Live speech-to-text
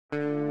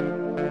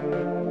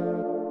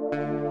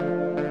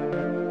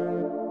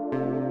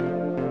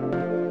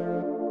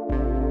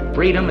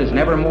freedom is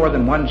never more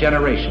than one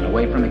generation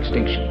away from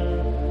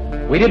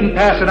extinction. We didn't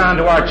pass it on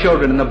to our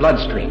children in the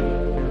bloodstream.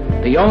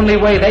 The only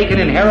way they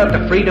can inherit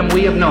the freedom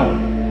we have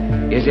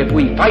known is if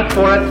we fight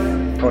for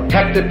it,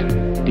 protect it,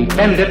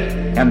 defend it,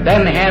 and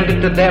then hand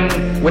it to them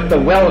with the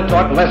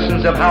well-taught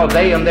lessons of how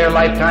they in their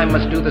lifetime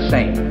must do the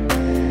same.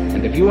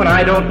 And if you and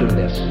I don't do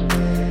this,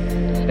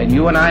 then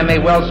you and I may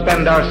well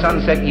spend our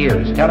sunset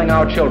years telling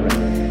our children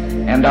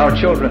and our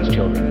children's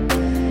children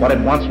what it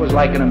once was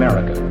like in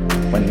America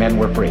when men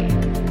were free.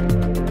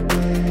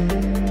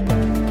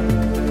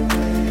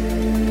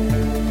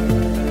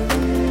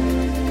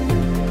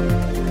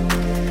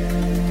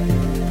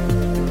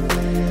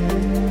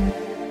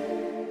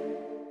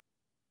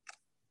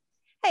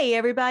 Hey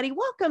everybody,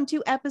 welcome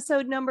to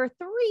episode number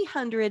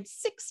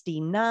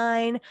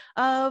 369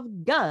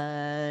 of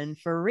Gun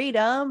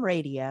Freedom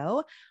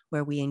Radio,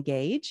 where we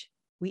engage,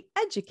 we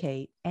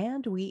educate,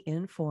 and we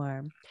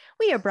inform.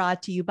 We are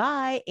brought to you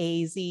by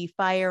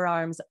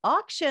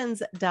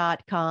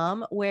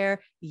azfirearmsauctions.com,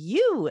 where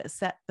you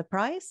set the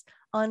price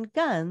on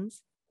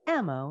guns,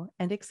 ammo,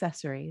 and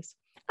accessories.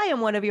 I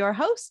am one of your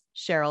hosts,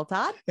 Cheryl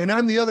Todd. And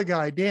I'm the other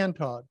guy, Dan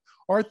Todd.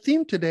 Our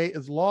theme today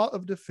is law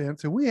of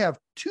defense, and we have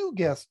two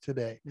guests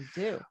today. We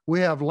do. We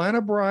have Lana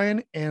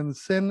Bryan and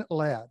Sin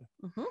Ladd.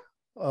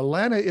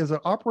 Lana is an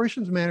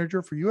operations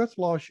manager for U.S.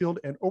 Law Shield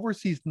and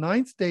oversees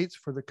 9 states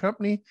for the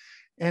company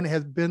and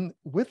has been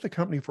with the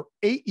company for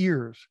 8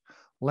 years.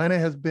 Lana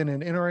has been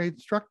an NRA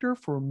instructor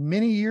for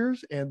many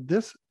years and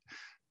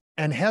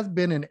has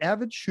been an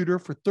avid shooter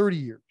for 30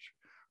 years.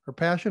 Her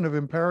passion of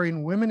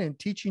empowering women and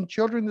teaching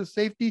children the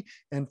safety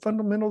and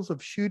fundamentals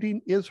of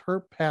shooting is her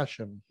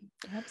passion.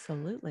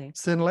 Absolutely.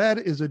 Sin Ladd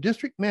is a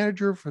district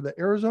manager for the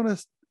Arizona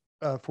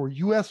for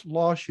U.S.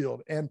 Law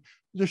Shield. And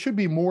there should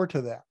be more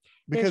to that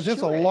because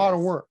it's a lot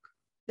of work.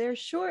 There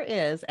sure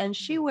is. And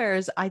she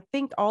wears, I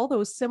think, all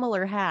those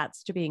similar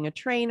hats to being a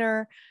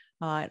trainer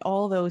and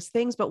all those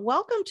things. But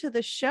welcome to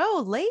the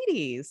show,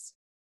 ladies.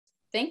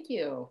 Thank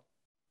you.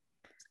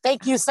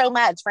 Thank you so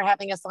much for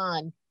having us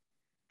on.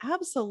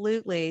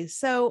 Absolutely.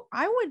 So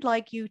I would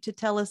like you to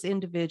tell us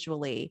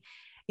individually,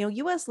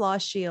 U.S. Law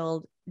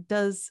Shield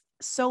does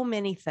so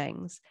many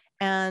things.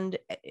 And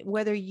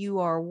whether you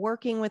are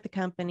working with the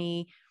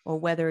company or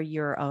whether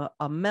you're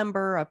a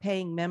member, a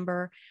paying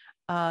member,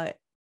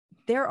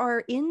 there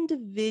are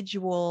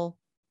individual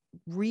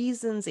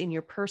reasons in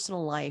your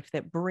personal life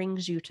that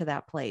brings you to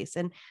that place.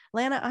 And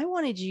Lana, I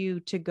wanted you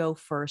to go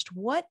first.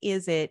 What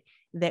is it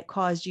that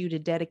caused you to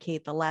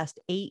dedicate the last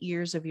 8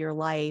 years of your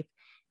life?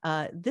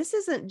 This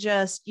isn't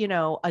just,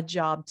 a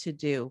job to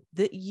do,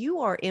 that you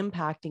are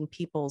impacting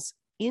people's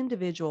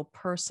individual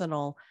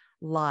personal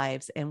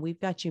lives. And we've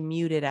got you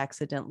muted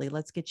accidentally.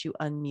 Let's get you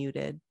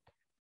unmuted.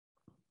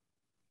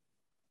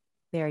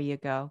 There you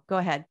go. Go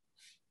ahead.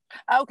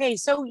 Okay.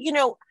 So,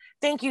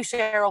 thank you,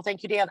 Cheryl.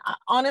 Thank you, Dan.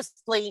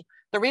 Honestly,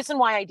 the reason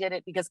why I did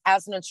it, because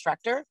as an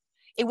instructor,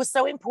 it was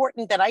so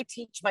important that I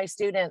teach my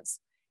students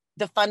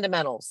the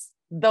fundamentals,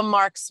 the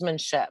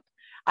marksmanship.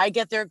 I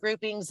get their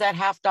groupings at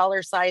 $half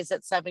size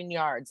at 7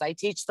 yards. I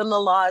teach them the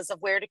laws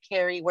of where to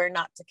carry, where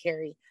not to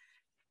carry,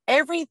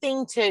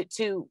 everything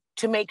to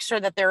make sure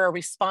that they're a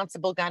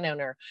responsible gun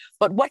owner.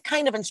 But what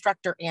kind of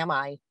instructor am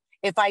I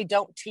if I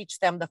don't teach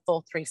them the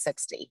full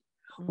 360?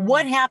 Mm-hmm.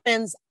 What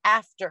happens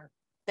after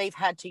they've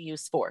had to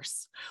use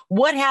force?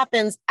 What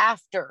happens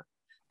after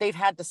they've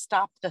had to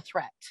stop the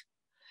threat?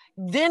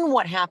 Then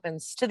what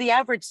happens to the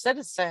average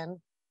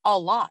citizen? A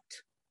lot.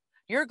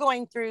 You're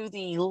going through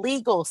the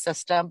legal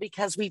system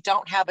because we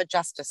don't have a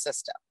justice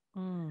system.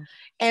 Mm.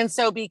 And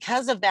so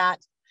because of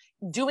that,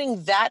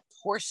 doing that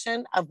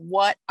portion of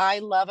what I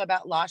love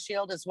about Law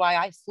Shield is why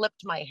I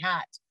flipped my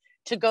hat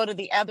to go to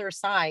the other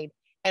side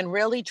and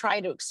really try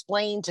to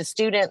explain to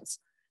students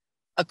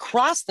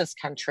across this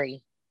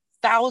country,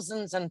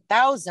 thousands and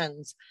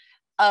thousands,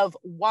 of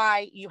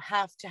why you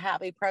have to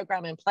have a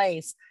program in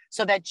place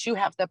so that you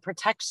have the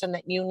protection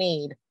that you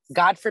need.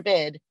 God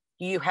forbid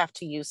you have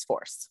to use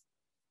force.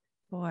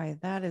 Boy,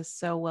 that is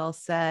so well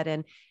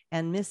said.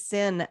 And Miss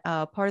Sin,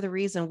 part of the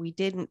reason we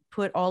didn't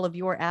put all of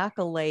your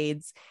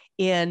accolades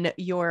in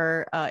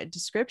your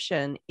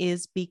description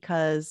is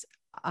because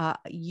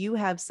you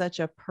have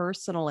such a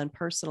personal and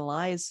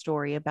personalized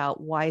story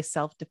about why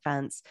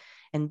self-defense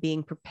and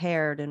being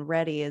prepared and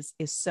ready is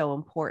so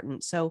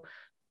important. So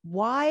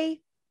why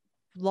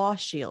Law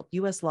Shield,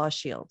 U.S. Law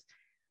Shield?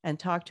 And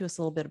talk to us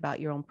a little bit about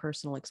your own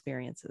personal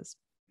experiences.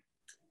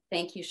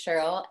 Thank you,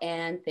 Cheryl,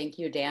 and thank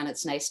you, Dan.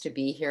 It's nice to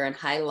be here, and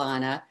hi,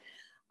 Lana.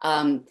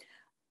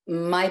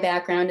 My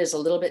background is a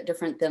little bit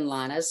different than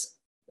Lana's.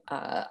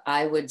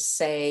 I would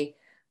say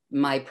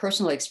my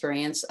personal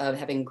experience of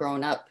having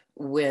grown up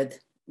with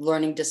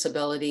learning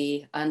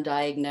disability,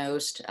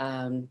 undiagnosed,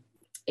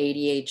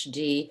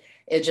 ADHD,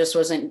 it just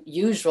wasn't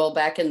usual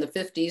back in the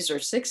 50s or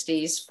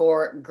 60s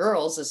for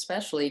girls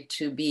especially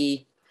to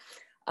be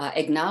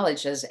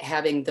acknowledged as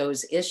having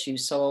those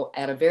issues. So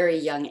at a very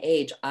young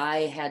age,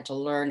 I had to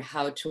learn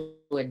how to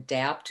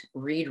adapt,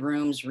 read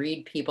rooms,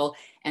 read people,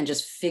 and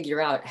just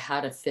figure out how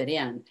to fit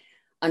in.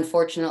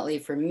 Unfortunately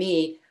for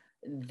me,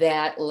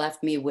 that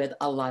left me with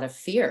a lot of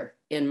fear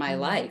in my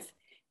life.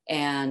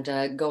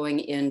 And going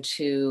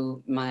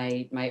into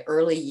my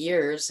early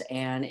years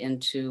and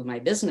into my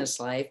business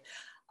life,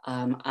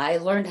 I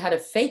learned how to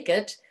fake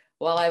it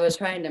while I was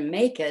trying to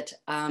make it.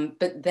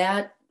 But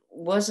that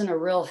wasn't a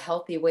real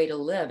healthy way to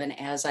live. And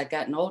as I've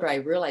gotten older, I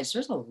realized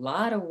there's a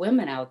lot of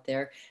women out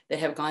there that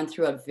have gone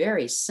through a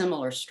very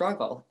similar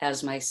struggle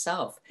as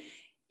myself.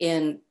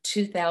 In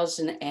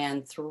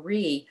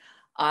 2003,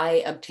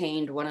 I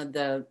obtained one of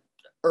the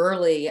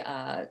early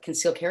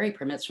concealed carry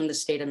permits from the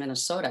state of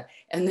Minnesota.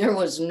 And there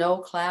was no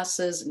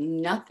classes,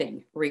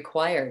 nothing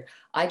required.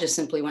 I just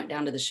simply went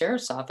down to the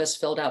sheriff's office,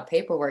 filled out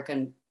paperwork,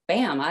 and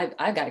bam,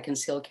 I've got a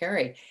concealed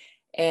carry.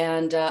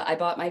 And I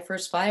bought my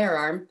first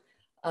firearm.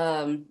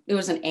 It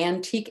was an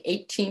antique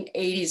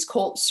 1880s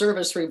Colt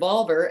Service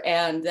revolver,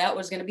 and that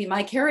was going to be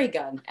my carry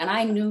gun. And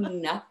I knew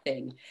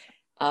nothing.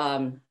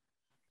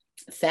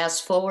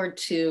 Fast forward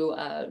to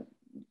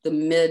the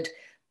mid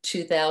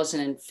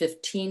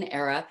 2015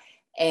 era,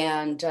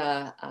 and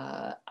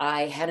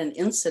I had an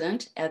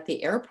incident at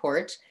the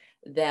airport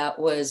that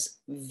was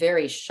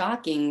very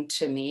shocking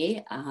to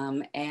me,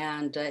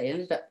 and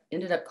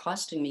ended up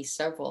costing me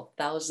several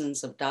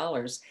thousands of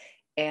dollars.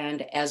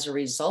 And as a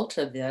result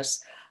of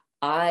this,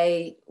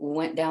 I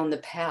went down the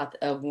path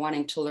of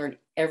wanting to learn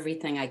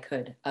everything I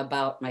could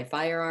about my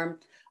firearm,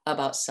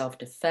 about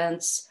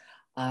self-defense,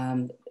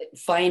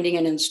 finding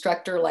an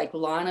instructor like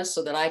Lana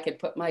so that I could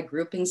put my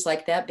groupings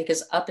like that,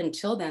 because up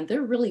until then,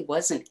 there really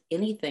wasn't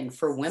anything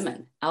for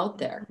women out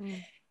there.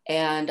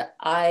 And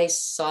I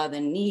saw the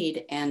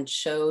need and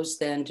chose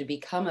then to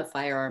become a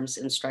firearms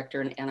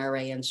instructor, an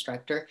NRA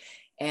instructor.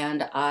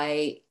 And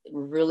I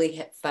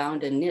really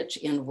found a niche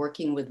in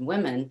working with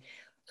women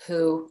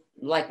who,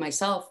 like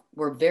myself,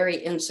 were very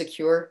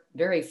insecure,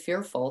 very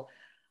fearful.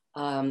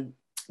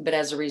 But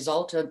as a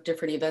result of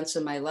different events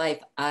in my life,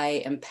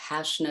 I am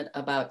passionate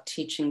about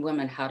teaching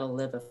women how to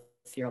live a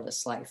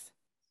fearless life.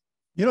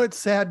 You know, it's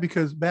sad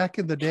because back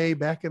in the day,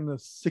 back in the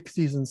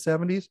 60s and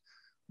 70s,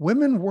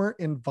 women weren't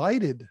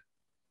invited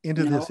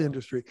into this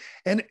industry.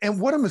 And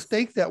what a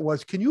mistake that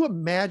was. Can you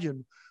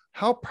imagine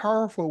how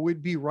powerful it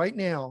would be right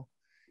now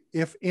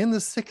if in the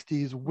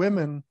 60s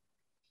women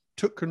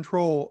took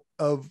control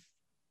of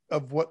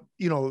what,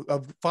 you know,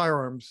 of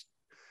firearms?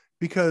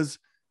 Because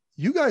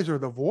you guys are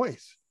the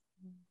voice.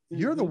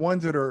 You're the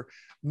ones that are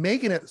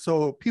making it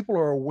so people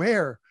are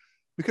aware,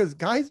 because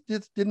guys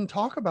just didn't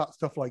talk about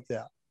stuff like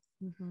that.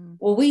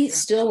 Well, we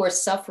still were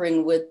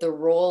suffering with the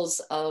roles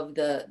of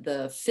the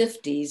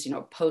 50s, you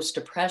know,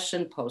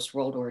 post-depression,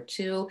 post-World War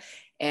II.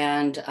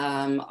 And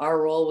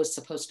our role was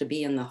supposed to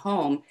be in the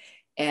home.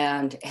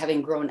 And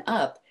having grown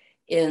up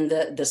in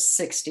the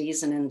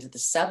 60s and into the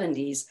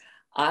 70s,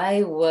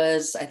 I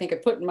think I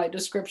put in my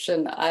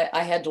description,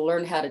 I had to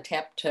learn how to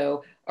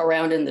tiptoe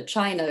around in the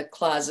china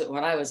closet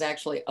when I was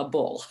actually a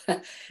bull.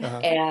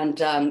 And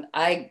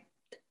I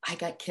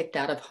got kicked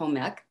out of home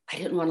ec. I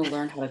didn't want to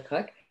learn how to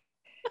cook.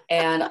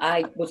 And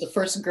I was the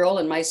first girl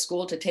in my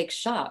school to take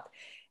shop.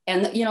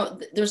 And, you know,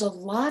 there's a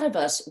lot of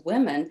us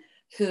women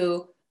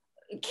who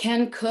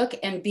can cook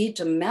and be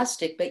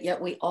domestic, but yet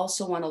we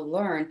also want to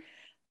learn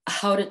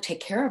how to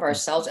take care of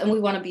ourselves. And we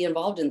want to be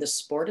involved in the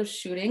sport of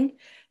shooting.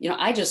 You know,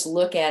 I just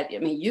look at, I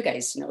mean, you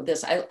guys know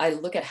this, I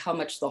look at how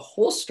much the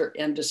holster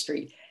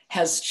industry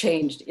has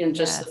changed in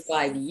just the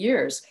 5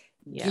 years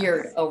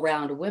geared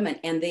around women.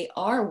 And they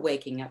are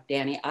waking up,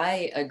 Danny.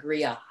 I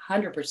agree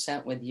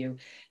 100% with you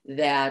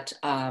that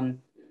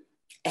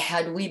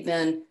had we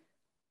been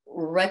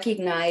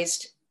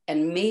recognized,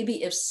 and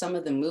maybe if some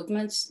of the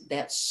movements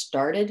that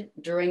started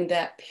during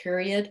that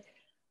period,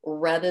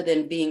 rather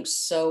than being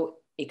so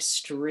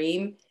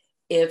extreme,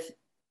 if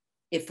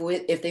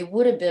they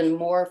would have been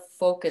more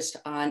focused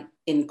on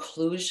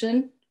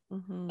inclusion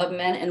of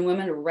men and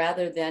women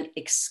rather than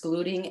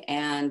excluding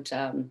and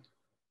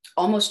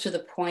almost to the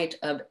point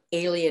of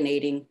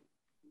alienating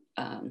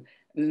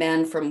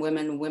men from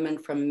women, women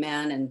from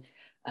men, and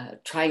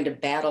trying to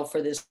battle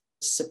for this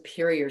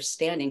superior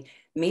standing,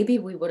 maybe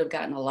we would have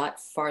gotten a lot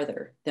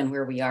farther than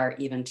where we are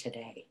even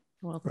today.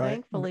 Well,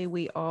 thankfully,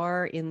 we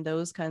are in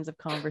those kinds of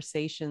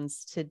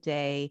conversations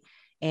today.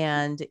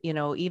 And, you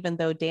know, even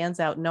though Dan's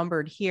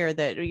outnumbered here,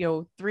 that, you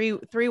know,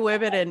 three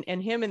women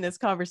and him in this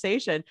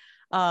conversation,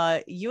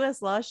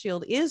 U.S. Law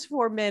Shield is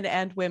for men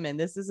and women.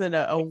 This isn't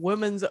a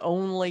women's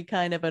only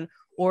kind of an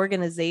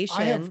organization.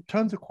 I have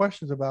tons of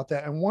questions about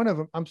that. And one of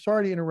them, I'm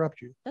sorry to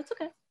interrupt you. That's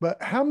okay.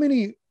 But how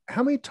many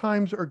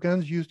times are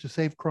guns used to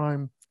save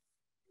crime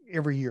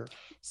every year?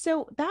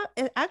 So that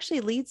actually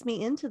leads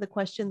me into the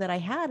question that I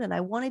had, and I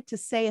wanted to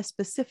say a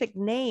specific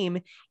name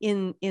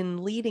in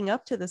leading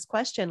up to this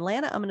question.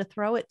 Lana, I'm going to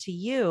throw it to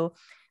you.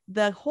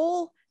 The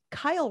whole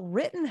Kyle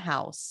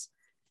Rittenhouse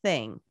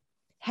thing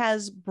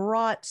has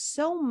brought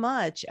so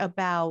much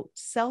about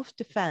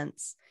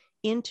self-defense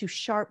into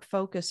sharp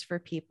focus for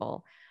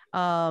people.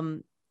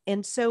 And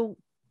so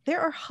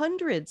there are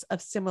hundreds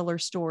of similar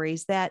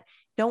stories that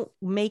don't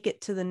make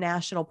it to the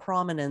national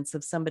prominence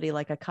of somebody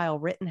like a Kyle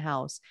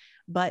Rittenhouse,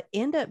 but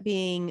end up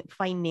being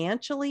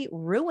financially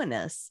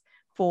ruinous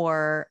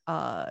for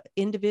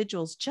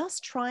individuals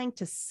just trying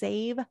to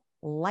save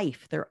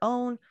life, their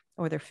own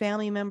or their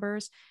family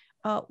members.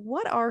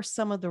 What are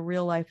some of the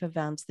real life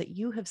events that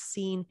you have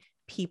seen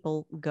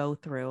people go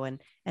through,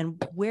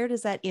 and where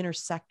does that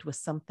intersect with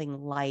something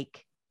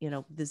like,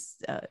 this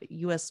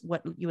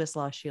what US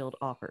Law Shield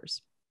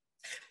offers?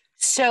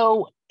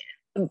 So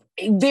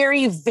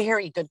very,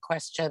 very good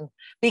question,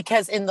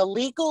 because in the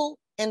legal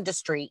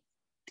industry,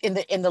 in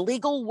the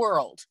legal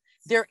world,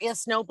 there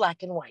is no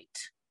black and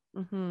white.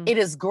 Mm-hmm. It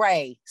is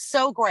gray,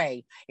 so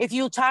gray. If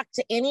you talk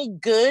to any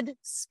good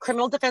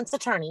criminal defense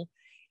attorney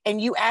and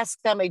you ask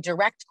them a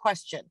direct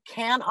question,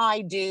 can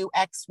I do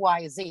X,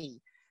 Y, Z?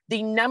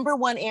 The number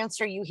one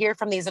answer you hear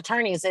from these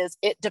attorneys is,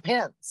 it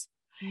depends.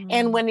 Mm.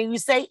 And when you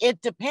say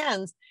it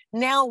depends,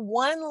 now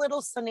one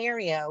little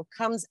scenario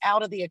comes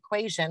out of the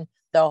equation,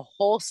 the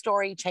whole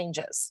story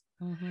changes.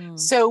 Mm-hmm.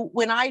 So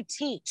when I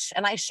teach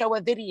and I show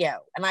a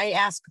video and I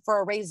ask for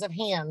a raise of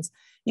hands,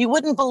 you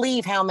wouldn't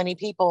believe how many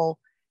people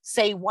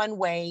say one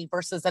way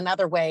versus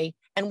another way.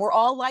 And we're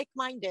all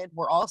like-minded.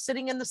 We're all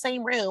sitting in the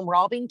same room. We're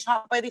all being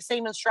taught by the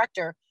same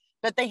instructor,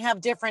 but they have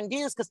different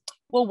views because,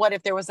 well, what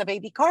if there was a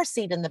baby car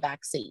seat in the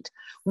back seat?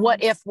 What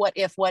if?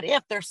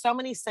 There's so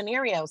many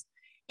scenarios.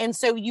 And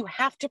so you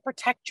have to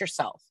protect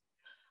yourself,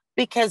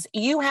 because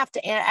you have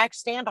to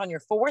stand on your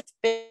 4th,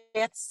 5th,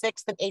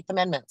 6th, and 8th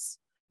Amendments.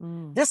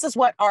 Mm.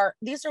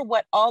 These are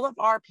what all of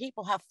our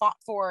people have fought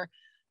for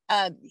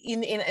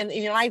in the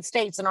United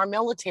States, in our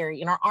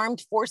military, in our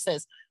armed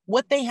forces,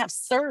 what they have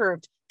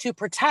served to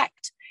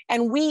protect.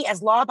 And we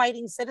as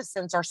law-abiding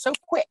citizens are so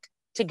quick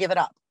to give it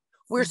up.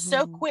 We're mm-hmm.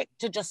 so quick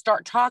to just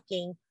start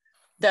talking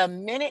the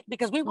minute,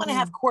 because we want to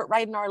have court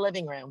right in our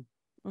living room.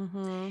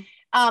 Mm-hmm.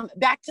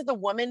 Back to the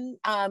woman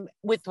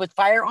with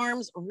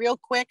firearms, real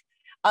quick.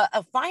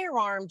 A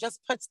firearm just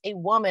puts a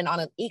woman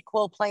on an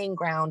equal playing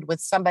ground with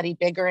somebody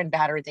bigger and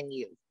badder than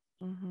you.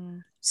 Mm-hmm.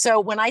 So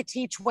when I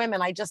teach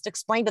women, I just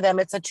explain to them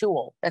it's a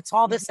tool. That's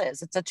all this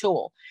is. It's a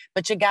tool.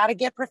 But you got to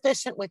get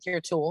proficient with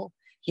your tool.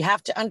 You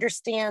have to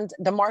understand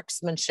the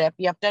marksmanship.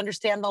 You have to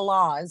understand the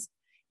laws.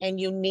 And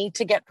you need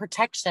to get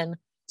protection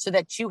so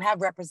that you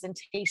have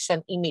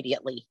representation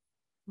immediately.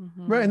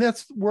 Mm-hmm. Right. And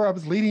that's where I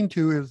was leading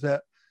to, is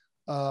that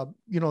the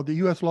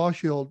U.S. Law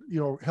Shield,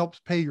 helps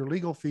pay your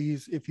legal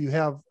fees if you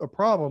have a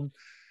problem.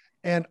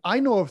 And I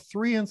know of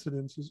 3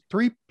 incidences,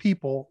 3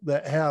 people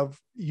that have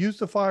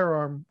used a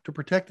firearm to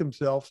protect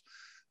themselves,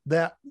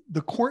 that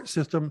the court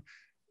system,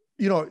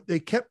 they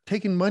kept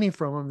taking money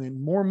from them,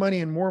 and more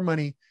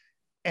money,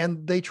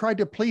 and they tried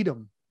to plead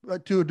them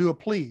to do a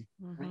plea,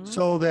 mm-hmm.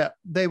 so that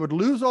they would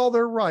lose all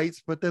their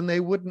rights, but then they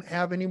wouldn't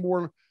have any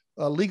more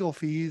legal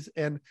fees.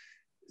 And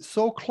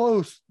so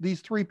close, these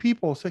 3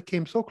 people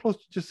came so close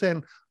to just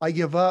saying, I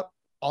give up,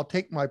 I'll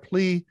take my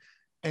plea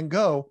and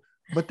go,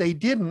 but they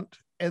didn't.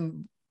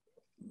 And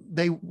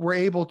they were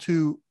able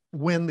to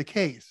win the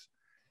case.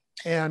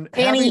 And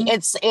Danny,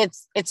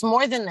 it's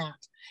more than that.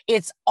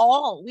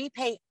 We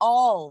pay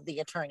all the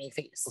attorney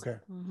fees. Okay.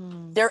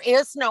 Mm-hmm. There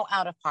is no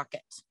out of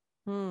pocket.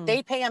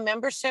 They pay a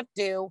membership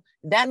due.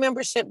 That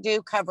membership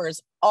due covers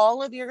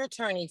all of your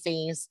attorney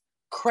fees,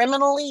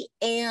 criminally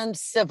and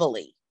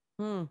civilly.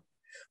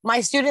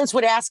 My students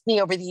would ask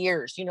me over the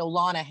years,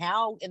 Lana,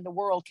 how in the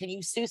world can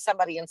you sue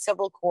somebody in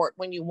civil court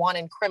when you won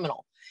in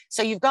criminal?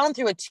 So you've gone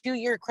through a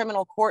 2-year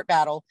criminal court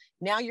battle.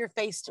 Now you're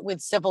faced with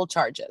civil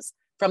charges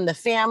from the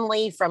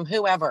family, from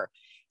whoever.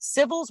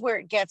 Civil's where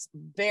it gets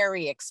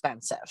very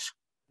expensive.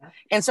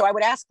 And so I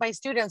would ask my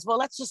students, well,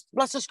 let's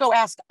just go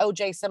ask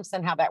O.J.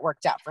 Simpson how that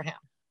worked out for him.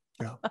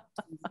 Yeah.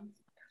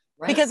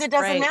 Because it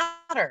doesn't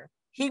matter.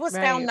 He was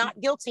found not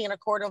guilty in a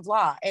court of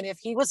law. And if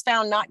he was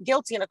found not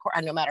guilty in a court,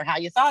 and no matter how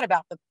you thought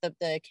about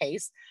the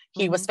case,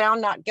 he was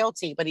found not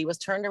guilty, but he was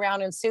turned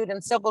around and sued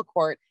in civil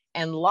court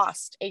and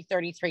lost a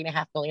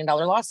 $33.5 million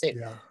lawsuit.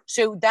 Yeah.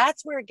 So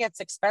that's where it gets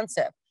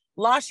expensive.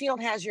 Law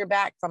Shield has your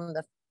back from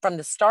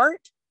the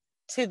start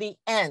to the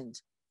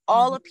end,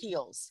 all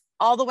appeals,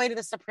 all the way to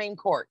the Supreme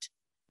Court.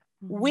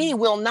 We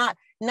will not,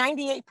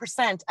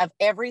 98% of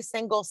every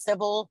single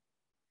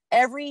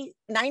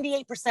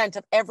 98%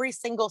 of every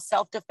single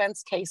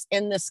self-defense case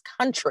in this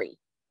country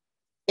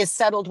is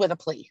settled with a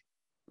plea.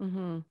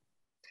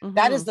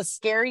 That is the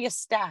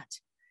scariest stat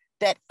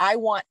that I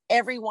want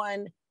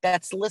everyone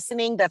that's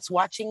listening, that's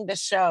watching the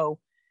show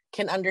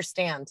can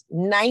understand.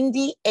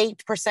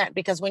 98%,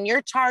 because when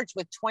you're charged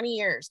with 20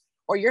 years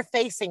or you're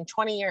facing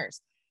 20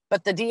 years,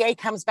 but the DA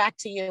comes back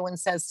to you and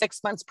says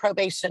 6 months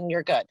probation,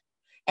 you're good.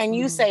 And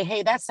you say,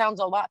 hey, that sounds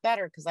a lot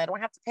better because I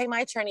don't have to pay my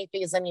attorney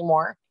fees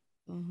anymore.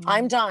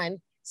 I'm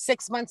done.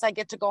 6 months, I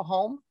get to go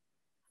home.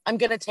 I'm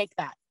going to take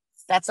that.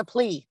 That's a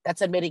plea.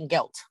 That's admitting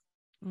guilt.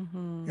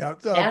 Yeah,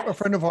 a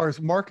friend of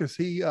ours, Marcus,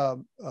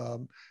 the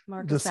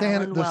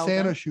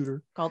Santa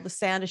shooter, called the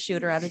Santa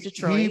shooter out of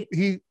Detroit.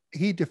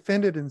 He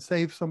defended and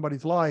saved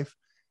somebody's life,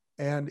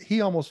 and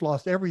he almost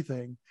lost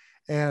everything.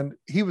 And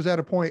he was at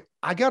a point,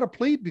 I got to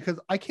plead because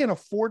I can't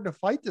afford to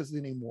fight this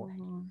anymore.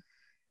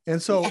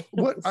 And so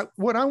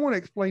what I want to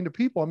explain to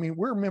people, I mean,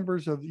 we're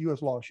members of the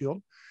U.S. Law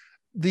Shield.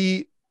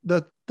 The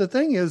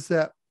thing is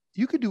that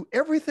you could do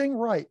everything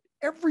right,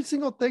 every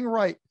single thing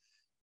right,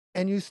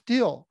 and you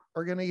still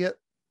are going to get,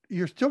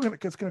 it's going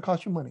to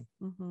cost you money.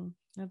 Mm-hmm.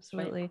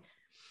 Absolutely. Right.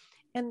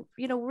 And,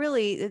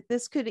 really,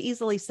 this could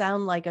easily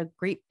sound like a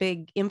great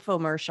big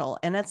infomercial,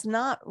 and that's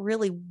not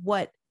really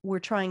what we're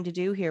trying to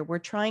do here. We're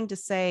trying to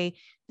say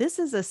this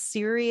is a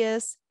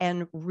serious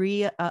and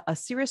a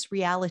serious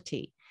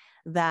reality,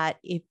 that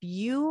if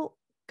you,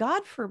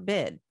 God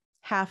forbid,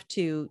 have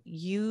to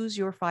use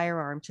your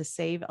firearm to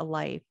save a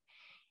life.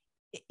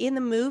 In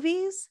the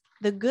movies,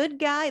 the good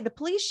guy, the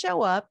police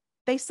show up,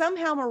 they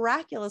somehow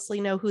miraculously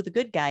know who the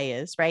good guy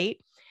is, right?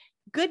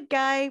 Good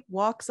guy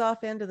walks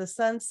off into the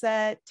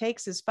sunset,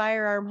 takes his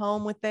firearm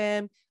home with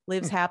him,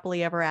 lives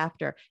happily ever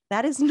after.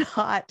 That is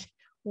not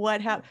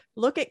what happened.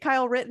 Look at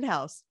Kyle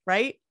Rittenhouse,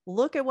 right?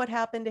 Look at what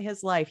happened to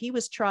his life. He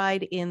was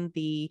tried in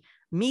the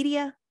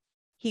media.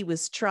 He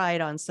was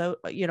tried on social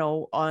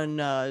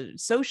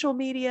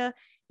media.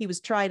 He was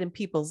tried in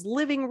people's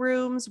living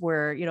rooms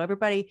where,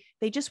 everybody,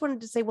 they just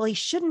wanted to say, well, he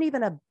shouldn't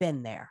even have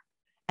been there.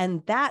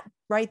 And that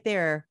right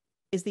there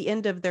is the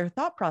end of their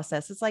thought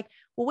process. It's like,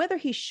 well, whether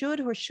he should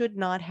or should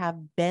not have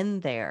been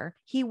there,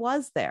 he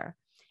was there.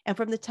 And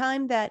from the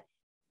time that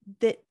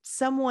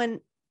someone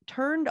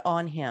turned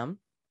on him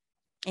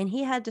and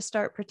he had to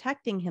start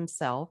protecting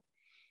himself,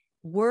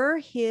 were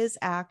his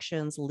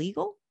actions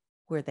legal?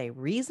 Were they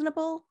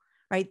reasonable?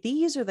 Right?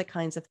 These are the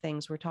kinds of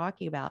things we're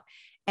talking about.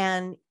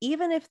 And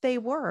even if they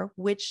were,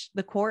 which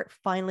the court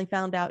finally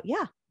found out,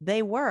 yeah,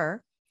 they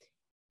were,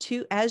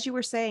 as you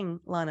were saying,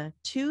 Lana,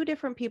 two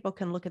different people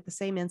can look at the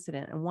same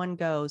incident and one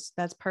goes,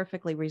 that's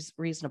perfectly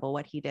reasonable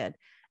what he did.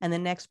 And the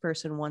next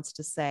person wants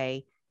to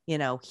say,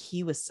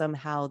 he was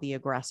somehow the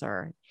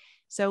aggressor.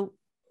 So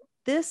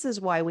this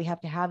is why we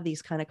have to have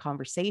these kind of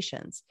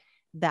conversations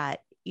that,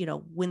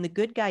 when the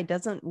good guy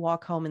doesn't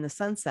walk home in the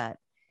sunset,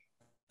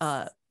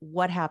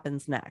 what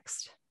happens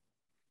next?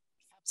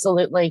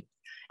 Absolutely.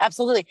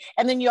 Absolutely.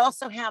 And then you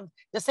also have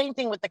the same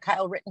thing with the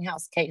Kyle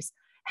Rittenhouse case.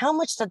 How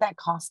much did that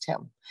cost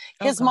him?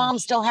 His mom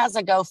still has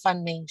a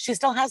GoFundMe. She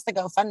still has the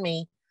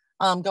GoFundMe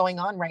going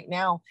on right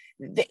now.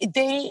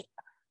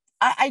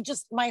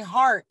 My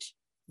heart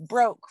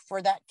broke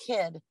for that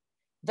kid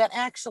that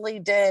actually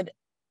did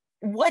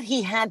what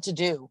he had to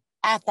do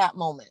at that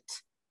moment.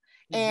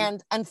 Mm-hmm.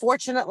 And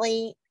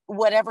unfortunately,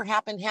 whatever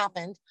happened,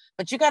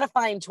 but you got to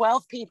find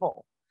 12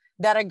 people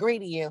that agree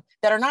to you,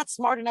 that are not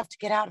smart enough to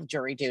get out of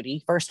jury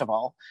duty, first of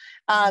all.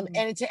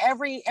 And to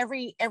every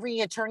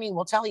attorney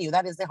will tell you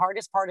that is the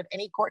hardest part of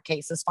any court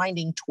case, is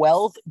finding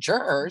 12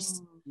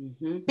 jurors,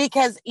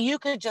 because you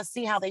could just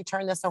see how they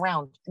turn this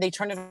around. They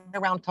turn it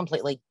around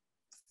completely.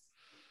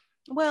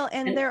 Well,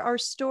 and there are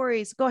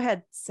stories. Go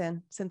ahead,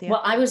 Cynthia.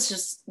 Well, I was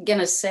just going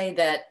to say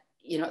that,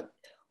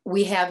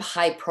 we have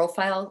high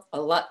profile,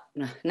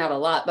 not a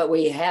lot, but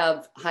we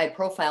have high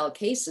profile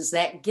cases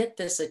that get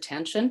this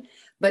attention.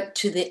 But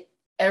to the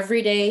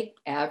everyday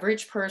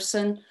average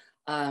person,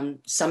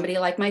 somebody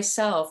like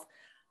myself,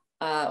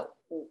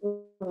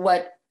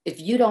 if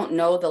you don't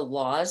know the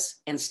laws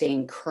and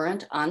staying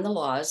current on the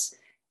laws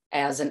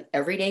as an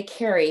everyday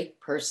carry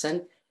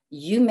person,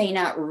 you may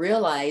not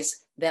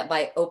realize that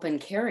by open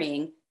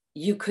carrying,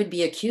 you could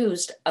be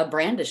accused of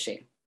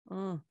brandishing.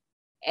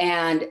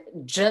 And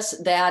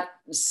just that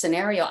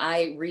scenario,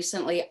 I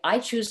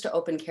choose to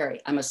open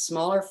carry. I'm a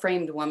smaller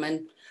framed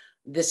woman.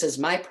 This is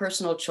my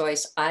personal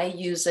choice. I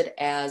use it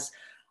as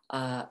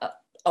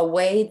a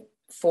way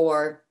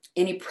for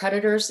any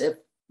predators, if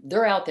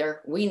they're out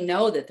there, we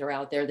know that they're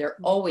out there. They're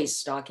always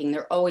stalking.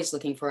 They're always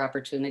looking for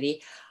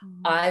opportunity.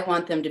 I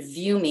want them to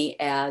view me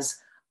as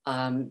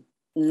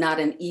not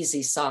an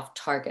easy, soft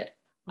target.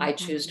 I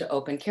choose to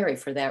open carry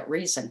for that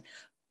reason.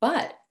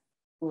 But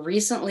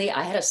recently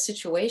I had a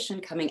situation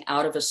coming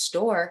out of a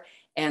store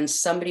and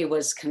somebody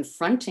was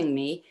confronting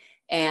me,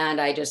 and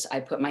I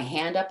put my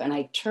hand up and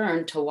I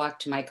turned to walk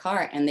to my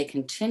car, and they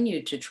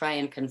continued to try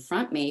and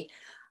confront me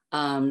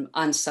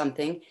on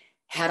something.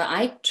 Had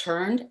I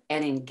turned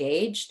and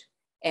engaged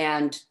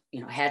and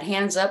had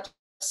hands up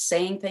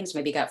saying things,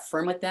 maybe got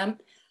firm with them,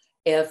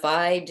 if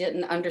I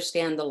didn't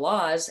understand the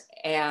laws,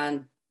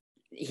 and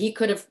he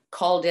could have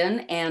called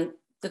in. And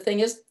the thing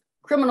is,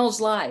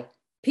 criminals lie,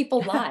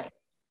 people lie.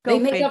 They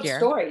make up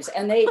stories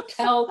and they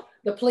tell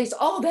the police,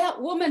 oh,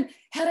 that woman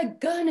had a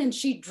gun and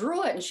she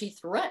drew it and she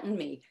threatened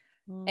me.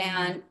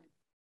 And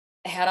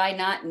had I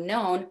not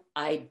known,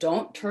 I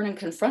don't turn and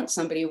confront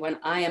somebody when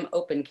I am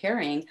open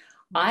carrying.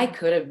 I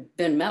could have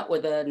been met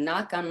with a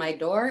knock on my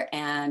door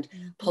and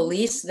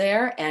police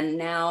there. And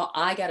now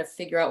I got to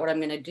figure out what I'm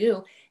going to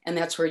do. And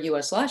that's where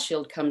US Law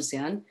Shield comes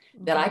in,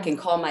 that I can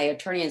call my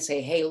attorney and say,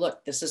 hey,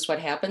 look, this is what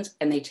happens.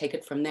 And they take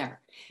it from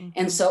there.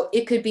 And so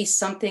it could be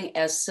something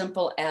as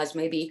simple as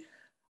maybe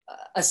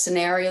a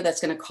scenario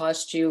that's going to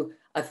cost you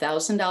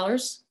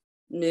 $1,000,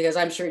 because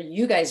I'm sure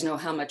you guys know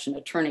how much an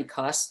attorney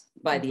costs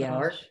by the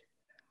hour.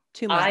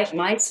 Too much.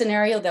 My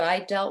scenario that I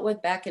dealt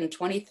with back in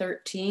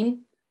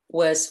 2013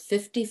 was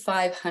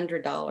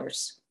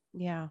 $5,500.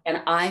 Yeah.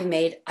 And I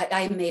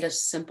made a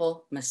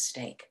simple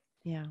mistake.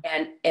 Yeah.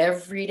 And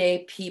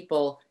everyday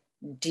people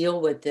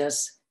deal with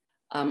this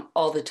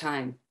all the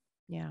time.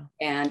 Yeah.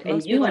 And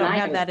Most you people and don't I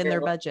have that in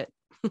their Cheryl, budget.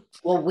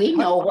 well, we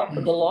know what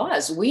the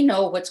laws, we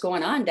know what's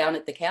going on down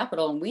at the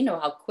Capitol, and we know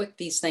how quick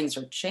these things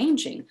are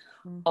changing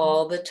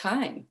all the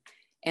time.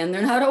 And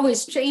they're not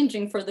always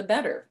changing for the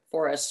better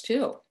for us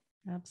too.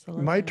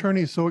 Absolutely. My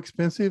attorney is so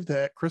expensive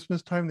that at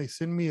Christmas time, they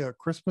send me a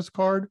Christmas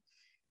card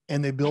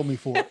and they bill me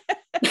for it.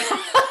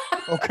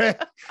 Okay.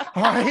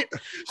 All right.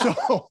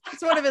 So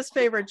it's one of his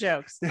favorite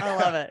jokes. I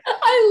love it.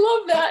 I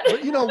love that.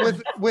 But, you know,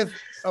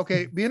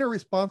 okay, being a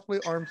responsibly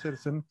armed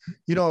citizen,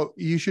 you know,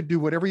 you should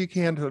do whatever you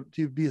can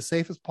to be as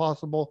safe as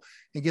possible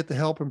and get the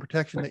help and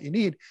protection that you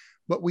need.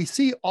 But we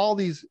see all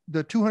the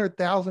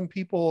 200,000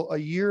 people a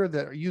year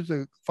that use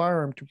a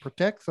firearm to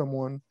protect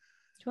someone.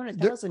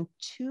 200,000,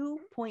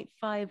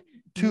 2.5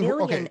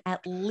 million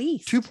at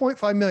least.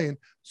 2.5 million.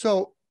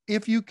 So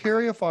if you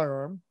carry a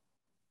firearm,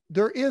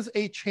 there is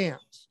a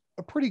chance,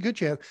 a pretty good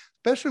chance,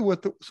 especially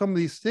with some of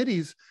these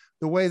cities,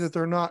 the way that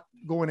they're not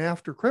going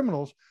after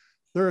criminals,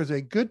 there is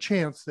a good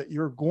chance that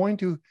you're going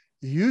to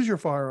use your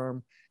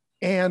firearm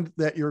and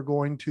that you're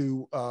going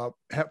to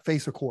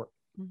face a court.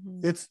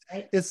 It's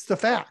the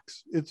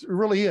facts. It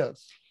really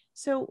is.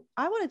 So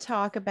I want to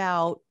talk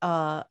about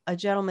a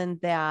gentleman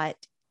that,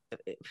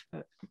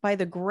 by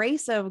the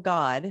grace of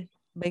God,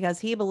 because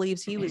he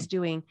believes he was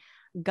doing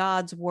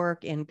God's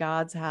work in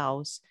God's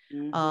house,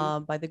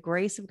 by the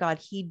grace of God,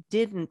 he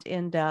didn't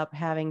end up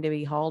having to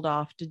be hauled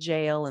off to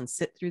jail and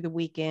sit through the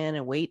weekend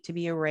and wait to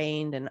be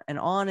arraigned and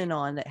on and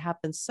on. That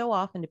happens so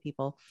often to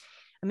people.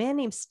 A man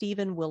named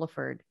Stephen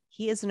Willeford.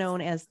 He is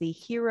known as the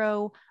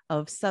hero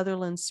of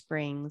Sutherland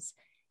Springs.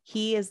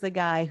 He is the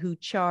guy who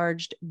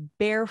charged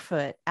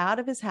barefoot out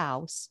of his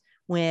house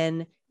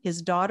when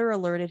his daughter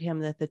alerted him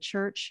that the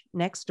church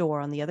next door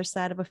on the other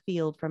side of a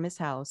field from his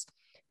house,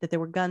 that there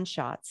were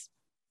gunshots.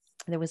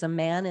 There was a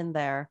man in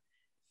there,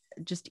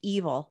 just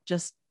evil,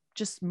 just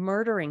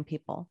murdering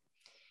people.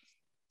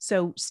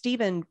 So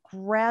Stephen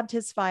grabbed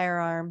his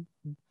firearm,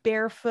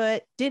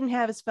 barefoot, didn't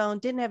have his phone,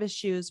 didn't have his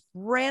shoes,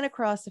 ran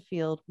across the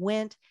field,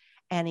 went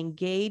and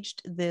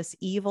engaged this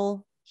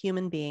evil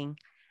human being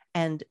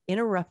and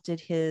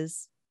interrupted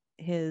his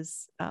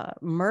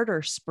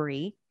murder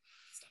spree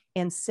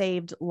and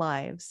saved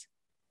lives.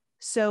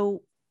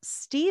 So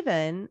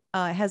Stephen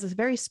has a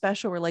very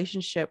special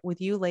relationship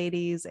with you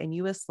ladies and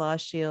U.S. Law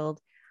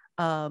Shield.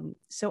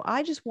 So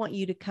I just want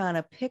you to kind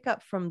of pick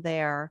up from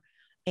there.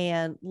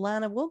 And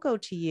Lana, we'll go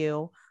to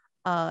you.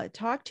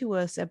 Talk to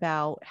us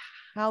about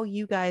how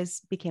you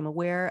guys became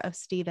aware of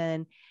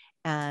Stephen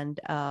and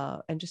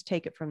just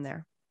take it from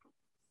there.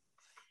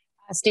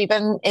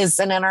 Stephen is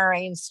an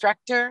NRA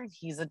instructor.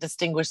 He's a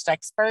distinguished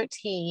expert.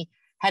 He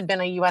had been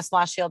a U.S.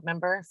 Law Shield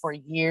member for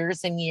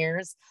years and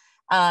years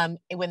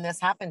when this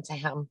happened to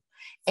him.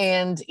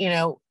 And, you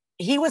know,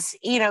 he was,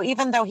 you know,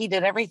 even though he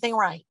did everything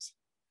right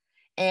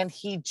and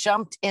he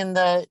jumped in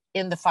the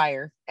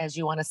fire, as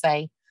you want to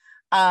say.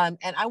 And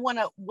I want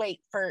to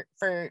wait for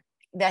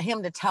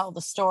him to tell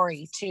the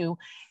story to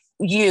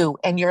you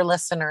and your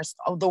listeners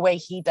the way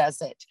he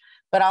does it.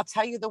 But I'll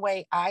tell you the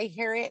way I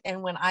hear it.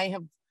 And when I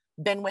have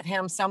been with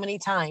him so many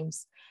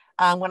times,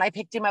 when I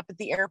picked him up at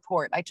the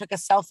airport, I took a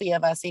selfie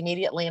of us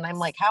immediately. And I'm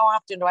like, how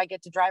often do I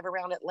get to drive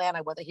around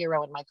Atlanta with a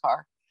hero in my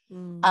car?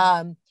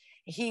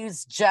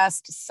 He's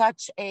just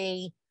such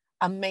a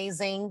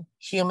amazing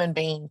human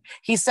being.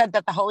 He said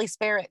that the Holy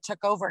Spirit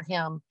took over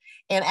him.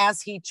 And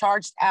as he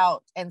charged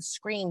out and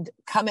screamed,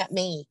 "Come at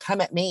me, come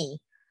at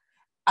me,"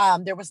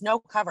 there was no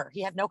cover.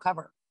 He had no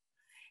cover.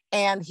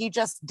 And he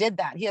just did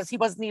that. He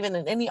wasn't even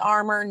in any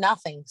armor,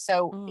 nothing.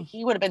 So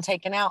he would have been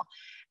taken out.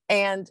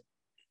 And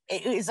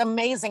it is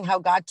amazing how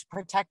God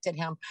protected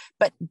him.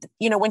 But,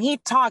 you know, when he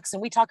talks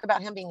and we talk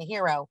about him being a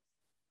hero,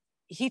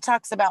 he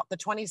talks about the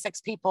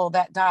 26 people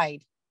that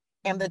died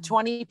and the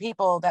 20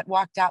 people that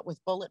walked out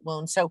with bullet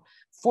wounds. So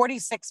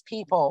 46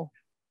 people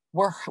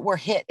were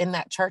hit in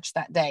that church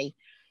that day.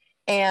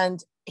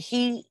 And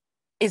he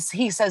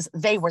says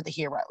they were the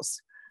heroes.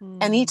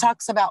 And he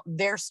talks about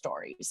their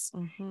stories.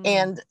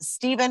 And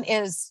Stephen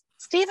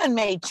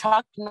made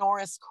Chuck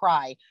Norris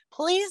cry.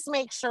 Please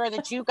make sure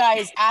that you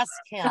guys ask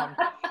him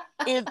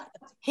if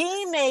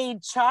he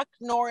made Chuck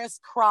Norris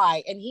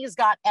cry, and he's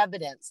got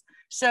evidence.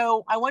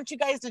 So I want you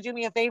guys to do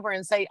me a favor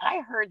and say,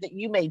 I heard that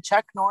you made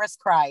Chuck Norris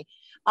cry.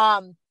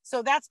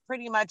 So that's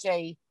pretty much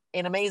an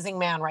amazing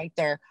man right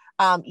there.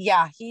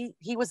 Yeah,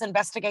 he was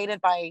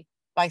investigated by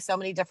so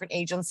many different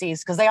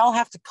agencies because they all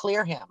have to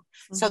clear him.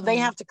 So they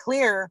have to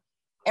clear.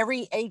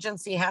 Every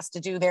agency has to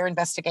do their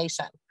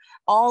investigation.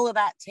 All of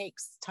that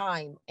takes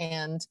time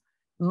and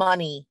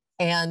money,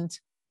 and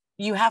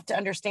you have to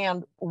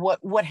understand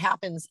what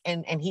happens.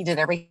 And he did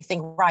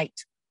everything right.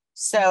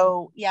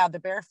 So yeah, the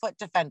Barefoot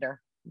Defender,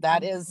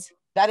 that is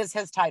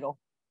his title.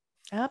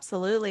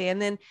 Absolutely.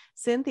 And then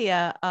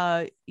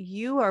Cynthia,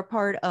 you are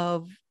part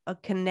of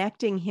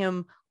connecting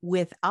him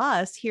with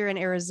us here in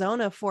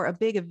Arizona for a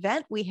big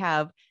event we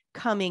have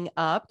coming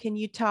up. Can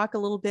you talk a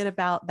little bit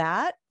about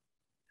that?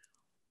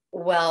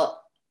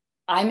 Well,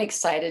 I'm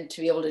excited to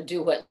be able to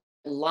do what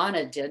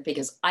Lana did,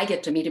 because I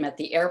get to meet him at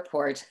the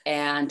airport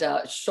and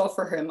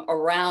chauffeur him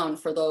around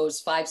for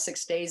those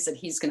 5-6 days that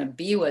he's going to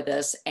be with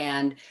us.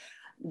 And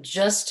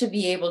just to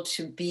be able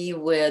to be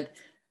with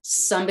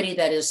somebody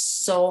that is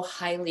so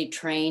highly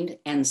trained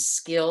and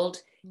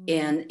skilled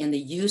in the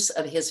use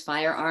of his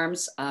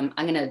firearms. I'm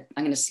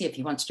gonna see if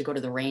he wants to go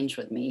to the range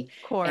with me.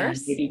 Of course. And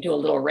maybe do a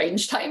little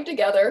range time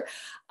together.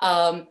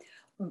 But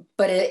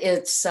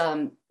it's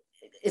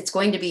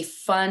going to be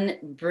fun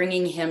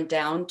bringing him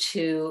down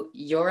to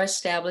your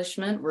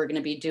establishment. We're going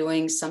to be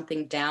doing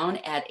something down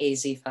at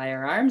AZ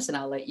Firearms, and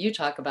I'll let you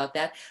talk about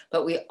that.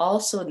 But we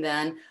also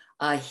then,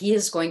 he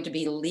is going to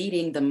be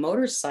leading the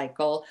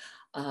motorcycle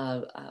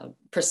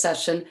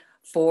procession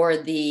for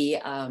the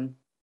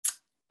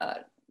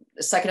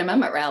Second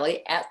Amendment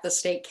rally at the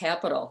state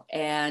capitol.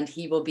 And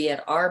he will be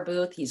at our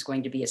booth. He's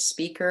going to be a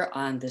speaker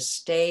on the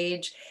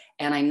stage.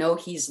 And I know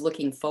he's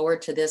looking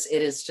forward to this.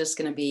 It is just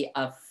going to be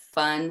a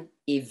fun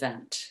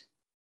event.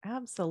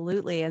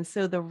 Absolutely. And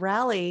so the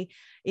rally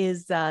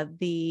is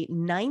the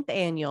 9th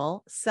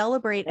annual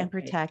Celebrate and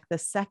Protect the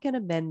Second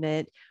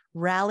Amendment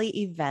rally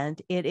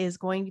event. It is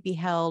going to be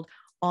held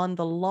on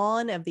the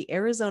lawn of the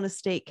Arizona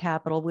State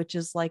Capitol, which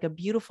is like a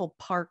beautiful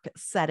park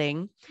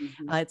setting.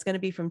 Mm-hmm. It's going to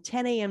be from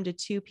 10 a.m. to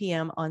 2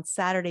 p.m. on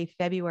Saturday,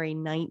 February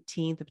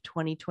 19th of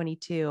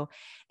 2022.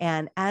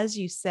 And as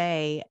you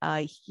say,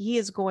 he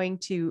is going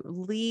to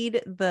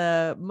lead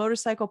the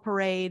motorcycle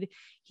parade.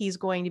 He's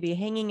going to be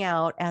hanging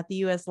out at the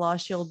U.S. Law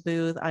Shield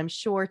booth, I'm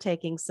sure,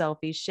 taking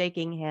selfies,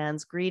 shaking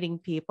hands, greeting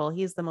people.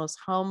 He's the most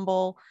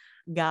humble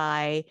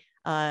guy.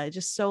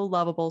 Just so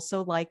lovable,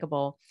 so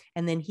likable.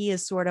 And then he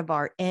is sort of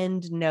our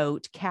end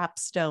note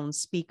capstone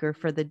speaker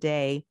for the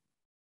day.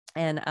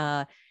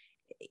 And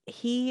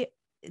he,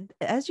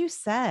 as you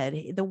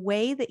said, the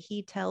way that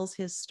he tells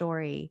his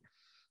story,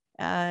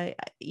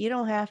 you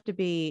don't have to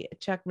be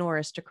Chuck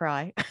Norris to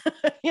cry,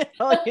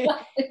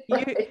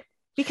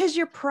 because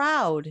you're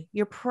proud.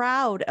 You're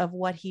proud of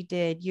what he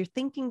did. You're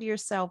thinking to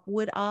yourself,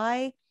 would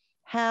I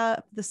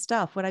have the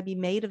stuff? Would I be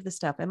made of the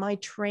stuff? Am I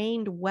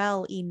trained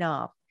well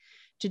enough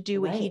to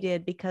do what he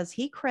did? Because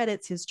he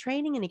credits his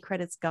training and he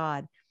credits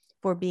God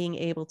for being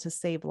able to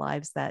save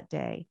lives that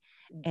day.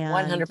 And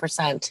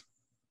 100%.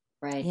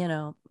 Right. You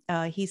know,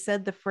 he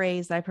said the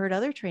phrase I've heard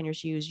other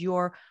trainers use,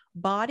 your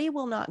body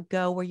will not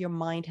go where your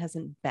mind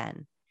hasn't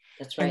been.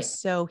 That's right. And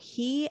so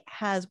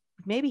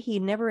maybe he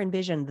never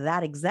envisioned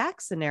that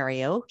exact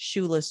scenario,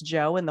 Shoeless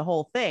Joe and the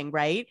whole thing,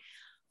 right?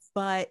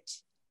 But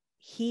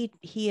he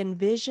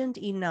envisioned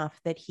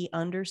enough that he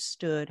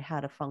understood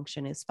how to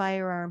function his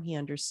firearm. He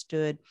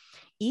understood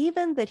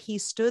even that he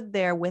stood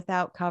there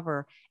without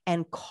cover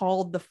and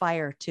called the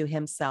fire to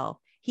himself.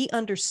 He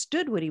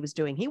understood what he was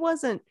doing. He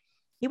wasn't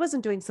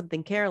doing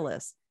something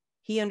careless.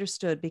 He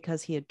understood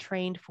because he had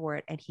trained for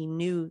it, and he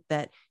knew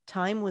that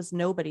time was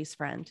nobody's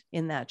friend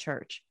in that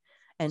church.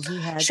 And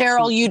he had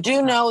Cheryl, you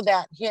do know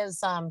that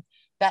his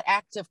that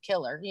active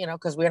killer, you know,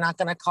 because we're not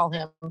going to call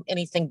him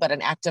anything but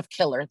an active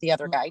killer, the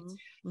other guy.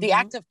 Mm-hmm. The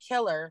active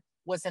killer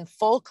was in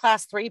full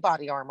class 3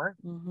 body armor,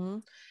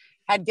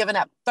 had given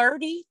up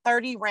 30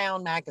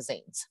 round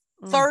magazines,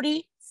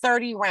 30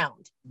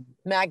 round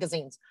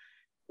magazines.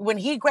 When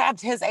he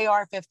grabbed his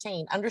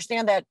AR-15,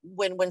 understand that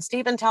when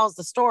Stephen tells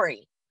the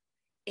story,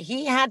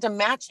 he had to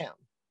match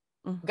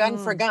him gun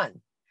for gun.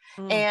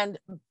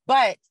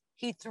 But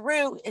he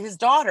threw, his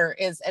daughter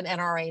is an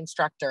NRA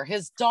instructor.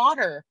 His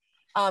daughter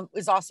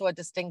is also a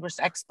distinguished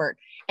expert,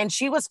 and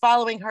she was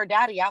following her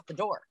daddy out the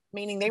door,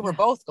 meaning they were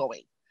both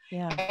going.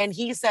 Yeah. And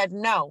he said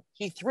no.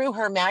 He threw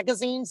her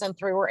magazines and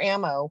threw her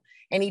ammo,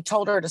 and he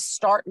told her to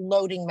start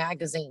loading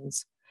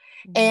magazines.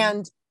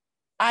 And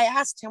I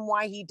asked him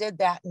why he did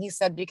that, and he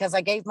said, because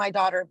I gave my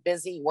daughter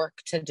busy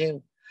work to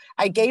do.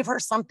 I gave her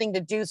something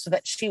to do so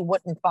that she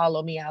wouldn't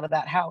follow me out of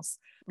that house,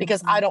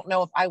 because I don't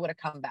know if I would have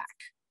come back.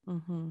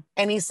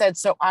 And he said,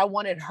 so I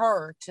wanted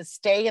her to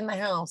stay in the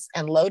house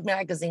and load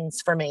magazines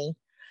for me,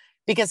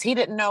 because he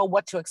didn't know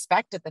what to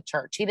expect at the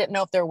church. He didn't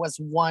know if there was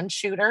one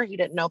shooter. He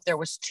didn't know if there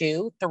was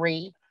 2,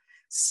 3.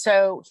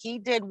 So he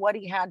did what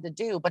he had to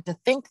do, but to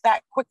think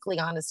that quickly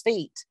on his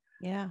feet.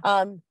 Yeah.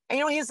 And, you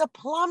know, he's a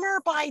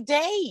plumber by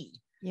day.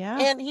 Yeah.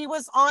 And he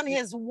was on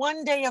his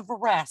one day of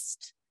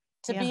rest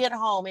to be at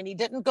home, and he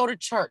didn't go to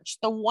church.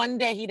 The one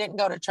day he didn't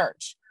go to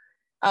church.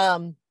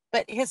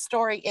 But his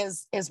story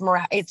is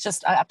it's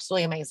just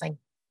absolutely amazing.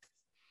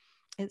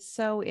 It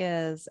so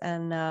is.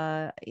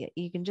 And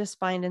you can just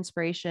find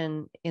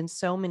inspiration in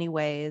so many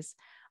ways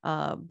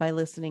by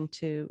listening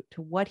to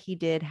what he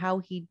did, how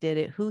he did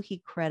it, who he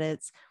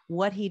credits,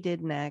 what he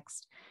did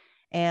next.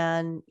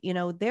 And, you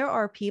know, there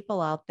are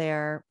people out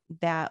there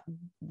that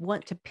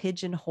want to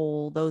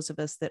pigeonhole those of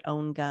us that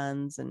own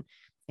guns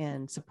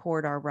and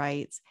support our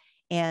rights.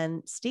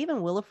 And Stephen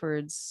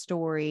Williford's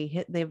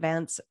story, the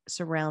events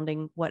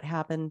surrounding what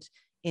happened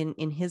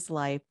in his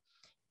life,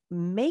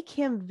 make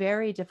him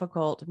very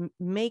difficult,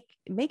 make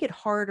it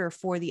harder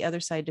for the other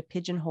side to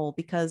pigeonhole,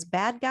 because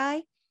bad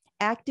guy,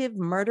 active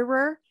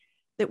murderer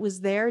that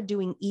was there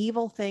doing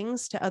evil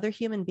things to other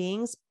human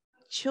beings,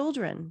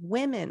 children,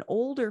 women,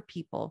 older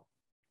people,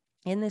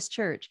 in this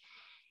church.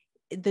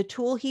 The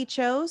tool he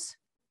chose,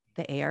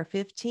 the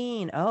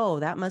AR-15. Oh,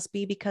 that must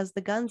be because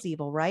the gun's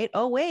evil, right?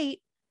 Oh,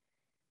 wait.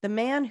 The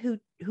man who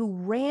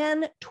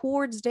ran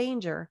towards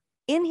danger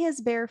in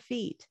his bare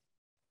feet,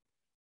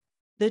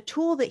 the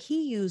tool that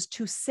he used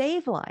to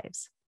save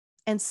lives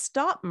and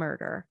stop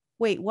murder.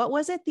 Wait, what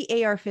was it?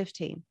 The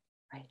AR-15.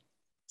 Right.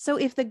 So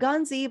if the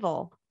gun's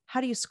evil,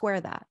 how do you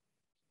square that?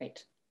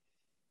 Right.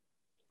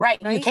 Right.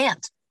 Right? You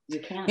can't. You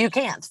can't. You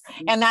can't.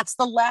 And that's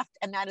the left,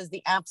 and that is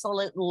the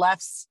absolute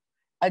left's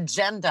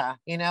agenda.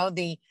 You know,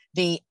 the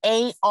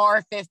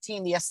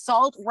AR-15, the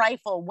assault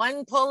rifle,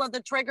 one pull of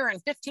the trigger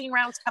and 15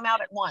 rounds come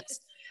out at once.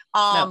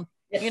 No.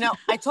 You know,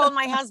 I told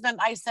my husband,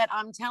 I said,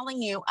 I'm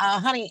telling you,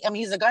 honey, I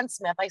mean, he's a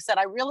gunsmith. I said,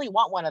 I really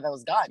want one of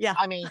those guns. Yeah.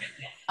 I mean,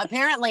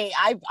 apparently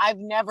I've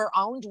never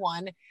owned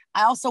one.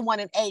 I also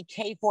want an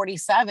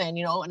AK-47,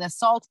 you know, an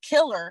assault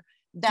killer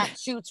that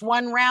shoots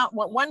one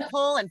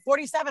pull and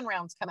 47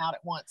 rounds come out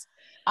at once.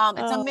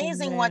 It's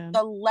amazing what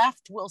the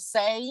left will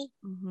say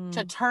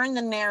to turn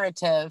the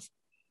narrative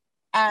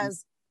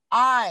as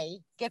I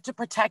get to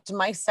protect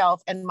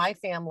myself and my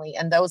family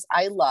and those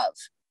I love,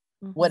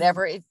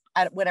 whatever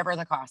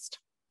the cost.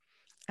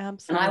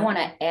 Absolutely. And I want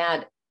to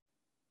add,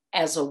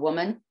 as a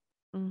woman,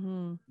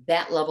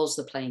 that levels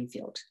the playing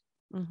field.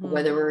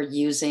 Whether we're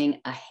using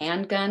a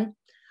handgun,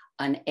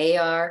 an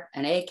AR,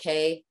 an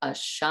AK, a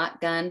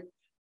shotgun,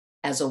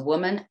 as a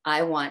woman,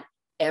 I want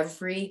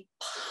every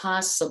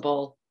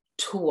possible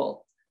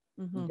tool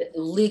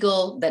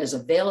legal that is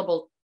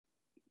available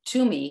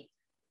to me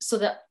so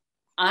that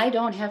I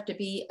don't have to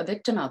be a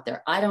victim out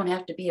there. I don't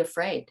have to be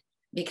afraid,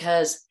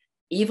 because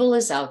evil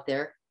is out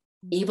there.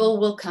 Evil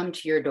will come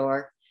to your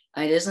door.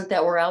 And it isn't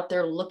that we're out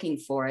there looking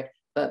for it,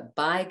 but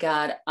by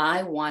God,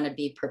 I want to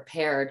be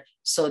prepared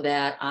so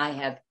that I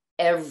have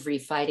every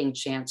fighting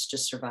chance to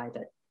survive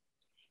it.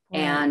 Wow.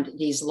 And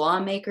these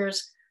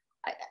lawmakers,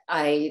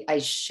 I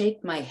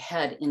shake my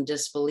head in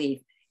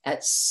disbelief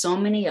at so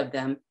many of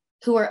them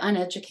who are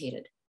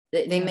uneducated.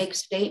 They make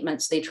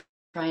statements, they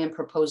try and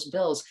propose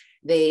bills.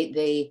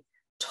 They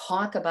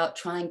talk about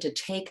trying to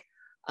take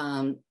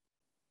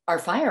our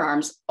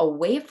firearms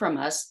away from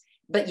us,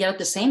 but yet at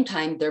the same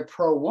time, they're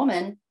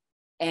pro-woman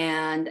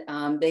and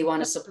they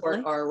want to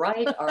support our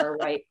right.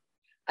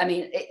 I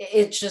mean,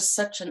 it's just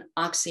such an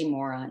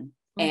oxymoron.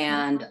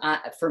 And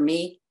for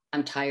me,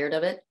 I'm tired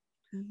of it.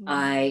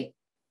 I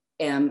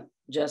am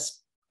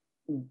just,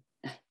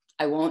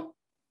 I won't,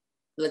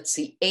 let's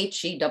see,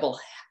 HE double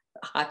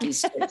hockey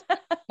stick.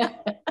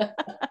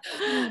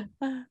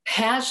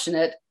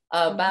 Passionate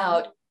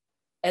about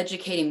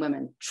educating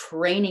women,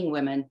 training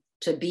women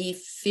to be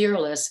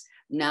fearless,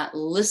 not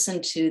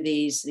listen to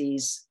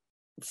these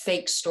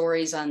fake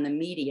stories on the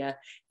media.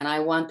 And I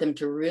want them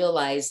to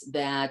realize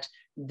that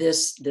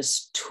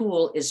this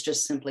tool is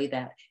just simply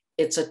that.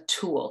 It's a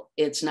tool.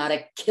 It's not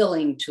a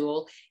killing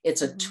tool.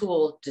 It's a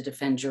tool to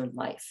defend your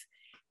life.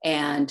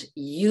 And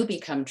you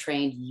become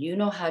trained, you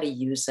know how to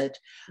use it.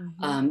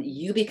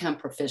 You become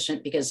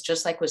proficient, because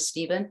just like with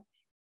Stephen,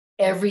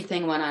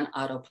 everything went on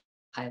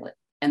autopilot.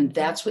 And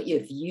that's what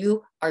if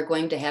you are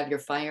going to have your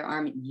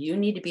firearm, you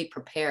need to be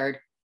prepared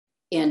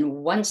in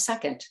 1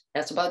 second.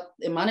 That's about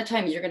the amount of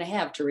time you're going to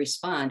have to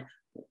respond,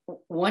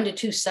 1 to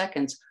 2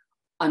 seconds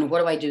on what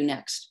do I do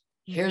next?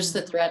 Here's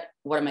the threat.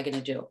 What am I going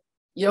to do?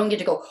 You don't get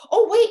to go,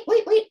 oh,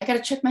 wait, I got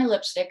to check my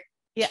lipstick.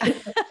 Yeah.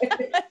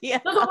 Yeah.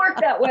 Doesn't work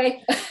that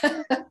way.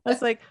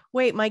 It's like,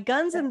 wait, my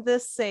gun's in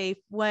this safe.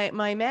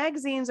 My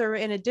magazines are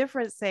in a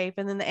different safe,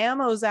 and then the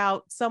ammo's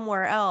out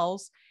somewhere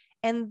else.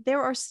 And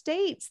there are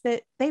states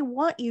that they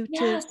want you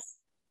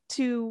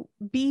to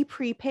be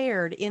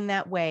prepared in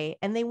that way.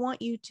 And they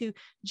want you to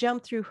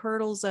jump through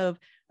hurdles of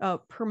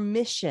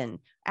permission,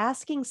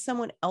 asking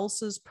someone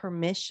else's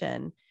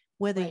permission,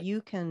 whether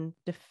you can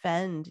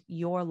defend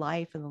your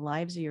life and the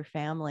lives of your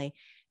family.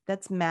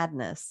 That's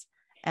madness.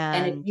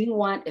 And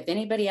if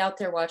anybody out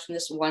there watching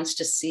this wants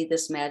to see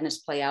this madness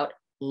play out,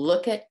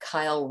 look at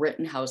Kyle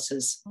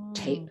Rittenhouse's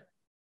tape.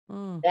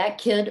 That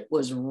kid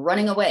was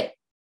running away,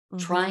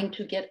 trying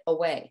to get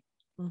away.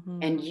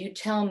 And you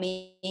tell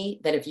me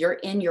that if you're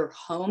in your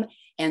home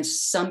and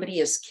somebody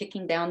is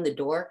kicking down the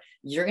door,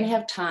 you're going to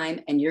have time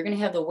and you're going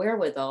to have the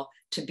wherewithal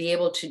to be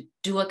able to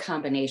do a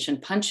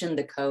combination, punch in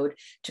the code,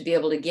 to be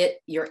able to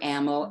get your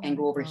ammo and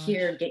go over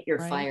here, get your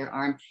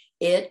firearm.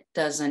 It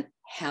doesn't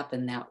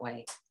happen that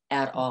way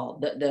at all.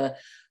 The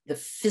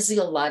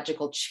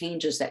physiological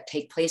changes that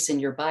take place in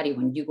your body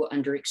when you go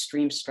under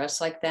extreme stress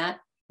like that,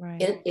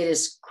 it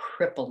is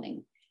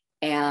crippling.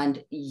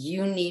 And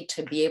you need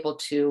to be able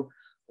to,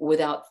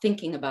 without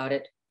thinking about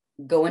it,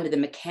 go into the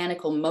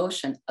mechanical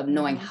motion of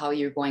knowing how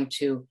you're going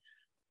to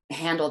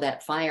handle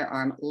that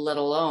firearm, let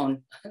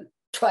alone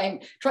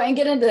try and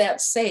get into that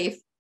safe.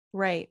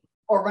 Right.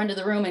 Or run to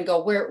the room and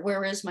go,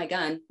 where is my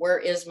gun? Where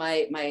is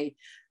my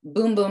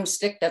boom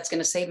stick that's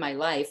going to save my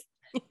life?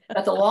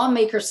 That the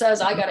lawmaker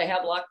says I got to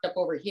have locked up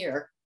over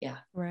here. Yeah.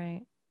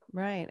 Right.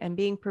 And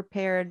being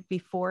prepared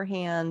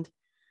beforehand.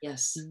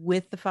 Yes.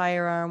 With the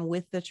firearm,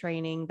 with the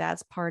training,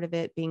 that's part of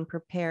it. Being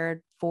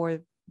prepared for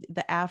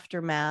the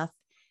aftermath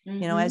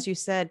You know, as you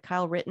said,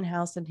 Kyle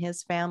Rittenhouse and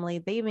his family,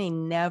 they may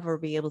never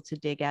be able to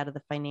dig out of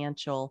the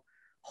financial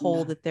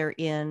hole that they're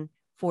in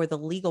for the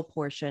legal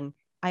portion.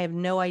 I have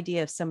no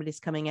idea if somebody's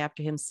coming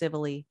after him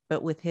civilly,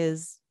 but with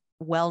his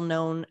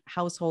well-known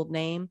household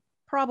name,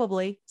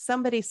 probably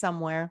somebody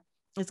somewhere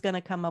is going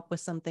to come up with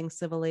something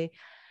civilly.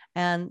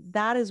 And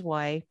that is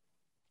why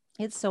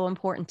it's so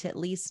important to at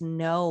least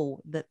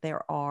know that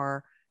there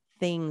are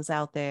things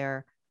out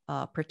there,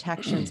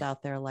 protections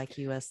out there like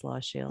U.S. Law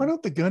Shield. Why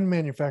don't the gun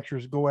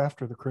manufacturers go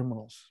after the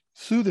criminals,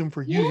 sue them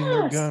for using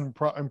their gun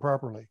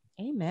improperly?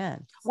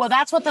 Amen. Well,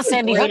 that's what the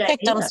Sandy Hook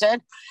victims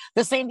did.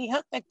 The Sandy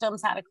Hook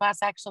victims had a class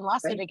action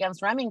lawsuit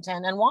against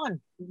Remington and won.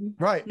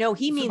 Right. No,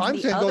 he means I'm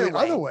saying go the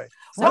other way.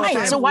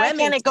 Right. So why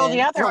can't it go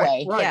the other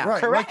way?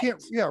 Right. Correct.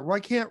 Why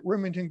can't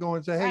Remington go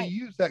and say, hey,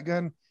 you use that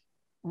gun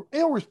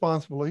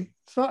irresponsibly?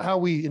 It's not how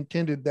we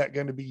intended that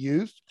gun to be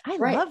used. I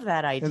love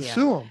that idea. And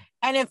sue them.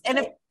 And if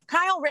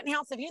Kyle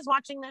Rittenhouse, if he's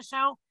watching this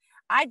show,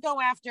 I'd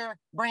go after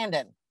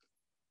Brandon.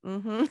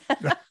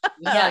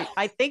 Yeah,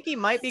 I think he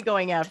might be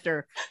going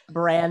after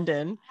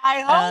Brandon.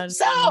 I hope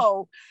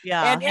so.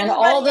 Yeah. And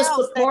all the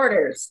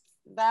supporters.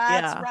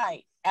 That's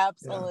right.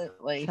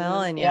 Absolutely.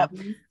 Telling you.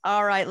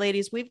 All right,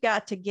 ladies, we've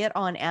got to get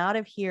on out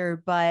of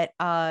here, but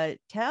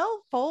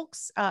tell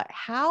folks,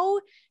 how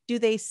do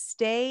they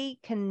stay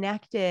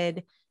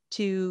connected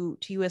to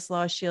U.S.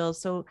 Law Shield?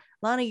 So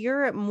Lana,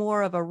 you're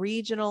more of a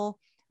regional,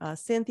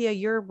 Cynthia,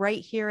 you're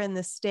right here in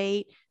the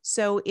state.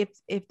 So if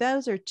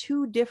those are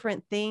two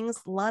different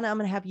things, Lana, I'm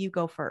going to have you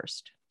go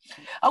first.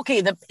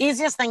 Okay. The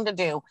easiest thing to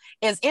do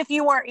is if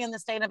you are in the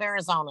state of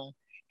Arizona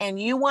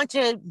and you want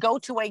to go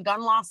to a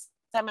gun law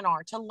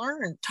seminar to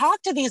learn,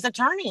 talk to these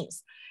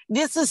attorneys.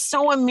 This is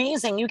so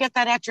amazing. You get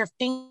that at your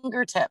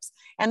fingertips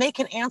and they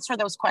can answer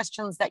those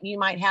questions that you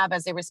might have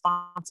as a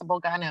responsible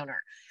gun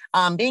owner.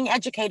 Being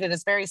educated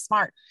is very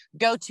smart.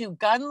 Go to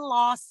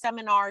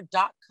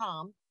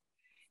gunlawseminar.com.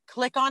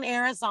 Click on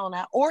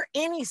Arizona or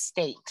any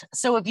state.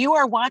 So if you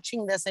are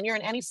watching this and you're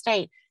in any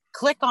state,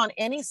 click on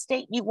any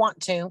state you want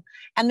to,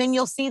 and then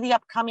you'll see the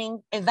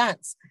upcoming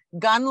events,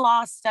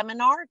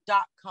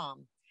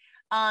 gunlawseminar.com.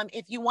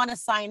 If you want to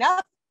sign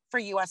up for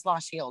U.S. Law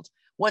Shield,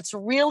 what's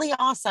really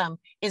awesome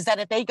is that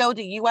if they go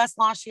to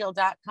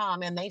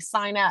uslawshield.com and they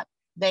sign up,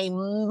 they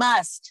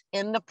must,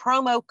 in the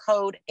promo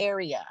code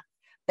area,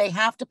 they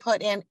have to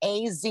put in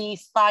AZ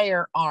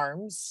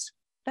Firearms.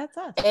 That's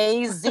us.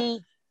 AZ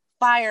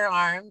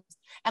Firearms.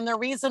 And the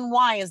reason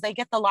why is they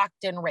get the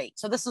locked in rate.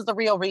 So this is the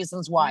real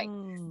reasons why.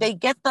 They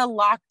get the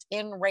locked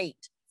in rate.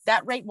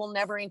 That rate will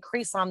never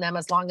increase on them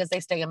as long as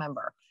they stay a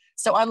member.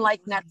 So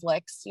unlike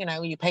Netflix, you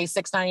know, you pay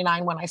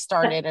 $6.99 when I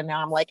started and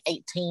now I'm like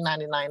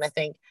 $18.99, I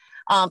think.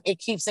 It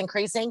keeps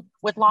increasing.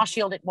 With Law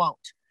Shield, it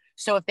won't.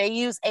 So if they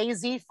use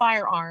AZ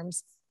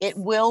Firearms, it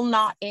will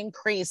not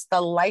increase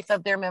the life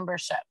of their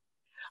membership.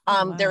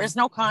 There is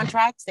no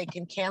contracts. They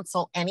can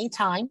cancel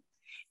anytime.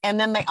 And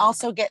then they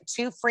also get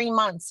 2 free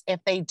months if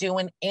they do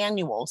an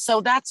annual. So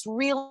that's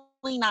really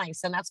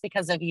nice. And that's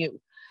because of you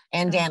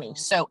and Danny.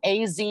 So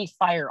AZ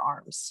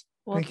Firearms.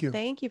 Well,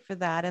 thank you for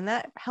that. And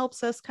that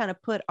helps us kind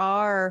of put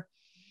our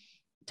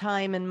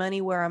time and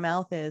money where our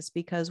mouth is,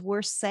 because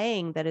we're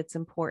saying that it's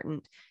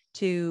important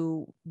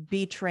to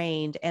be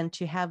trained and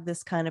to have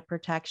this kind of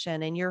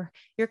protection. And you're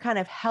kind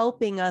of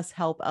helping us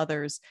help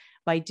others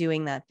by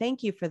doing that.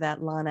 Thank you for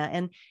that,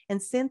 Lana.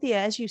 And Cynthia,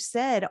 as you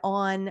said,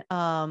 on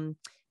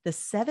the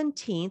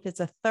 17th, it's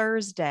a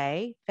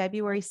Thursday,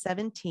 February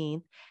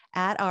 17th,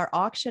 at our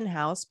auction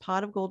house,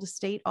 Pot of Gold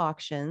Estate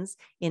Auctions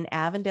in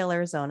Avondale,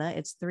 Arizona.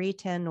 It's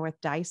 310 North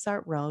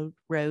Dysart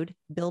Road,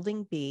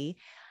 Building B.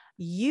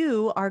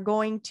 You are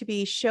going to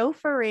be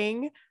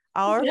chauffeuring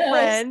our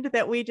friend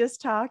that we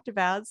just talked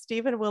about,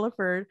 Stephen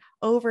Williford,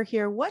 over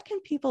here. What can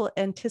people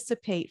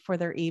anticipate for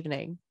their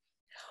evening?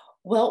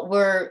 Well,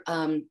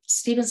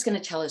 Stephen's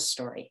going to tell his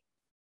story.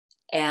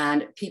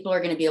 And people are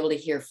going to be able to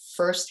hear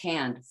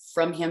firsthand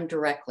from him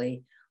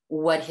directly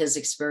what his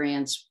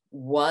experience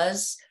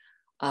was,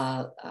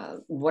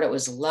 what it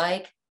was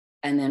like,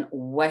 and then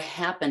what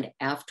happened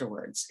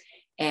afterwards.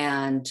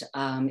 And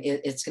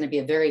it's going to be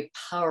a very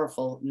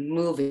powerful,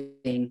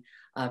 moving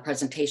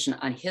presentation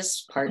on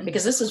his part,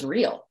 because this is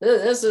real.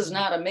 This is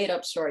not a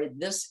made-up story.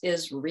 This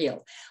is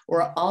real.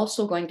 We're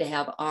also going to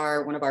have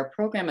one of our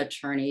program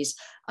attorneys,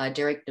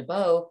 Derek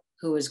DeBow,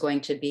 who is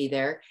going to be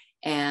there.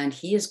 And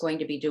he is going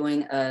to be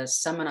doing a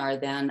seminar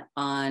then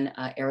on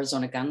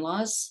Arizona gun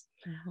laws.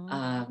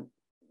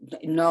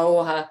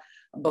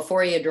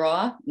 Before you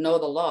draw, know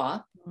the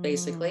law,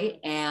 basically.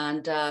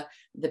 And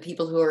the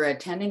people who are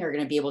attending are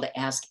going to be able to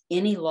ask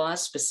any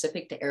laws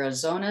specific to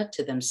Arizona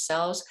to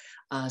themselves,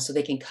 so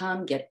they can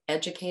come, get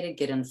educated,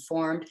 get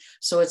informed.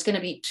 So it's going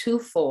to be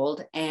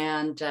twofold.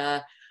 And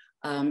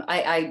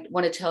I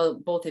want to tell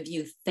both of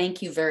you,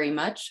 thank you very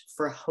much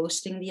for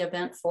hosting the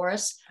event for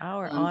us.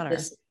 Our honor.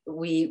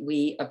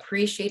 We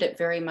appreciate it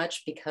very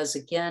much, because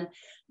again,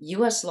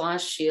 U.S. Law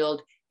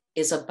Shield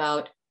is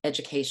about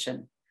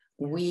education.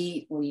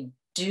 We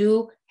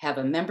do have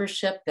a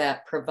membership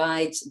that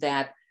provides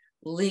that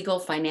legal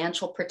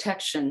financial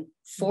protection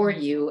for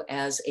you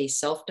as a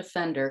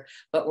self-defender,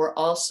 but we're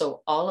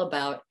also all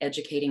about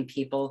educating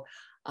people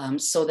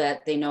so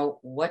that they know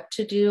what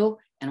to do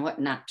and what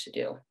not to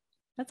do.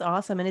 That's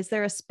awesome. And is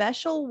there a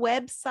special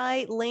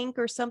website link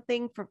or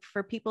something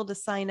for people to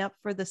sign up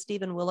for the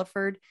Stephen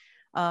Willeford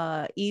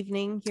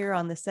evening here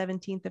on the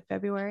 17th of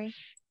February?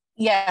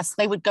 Yes,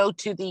 they would go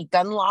to the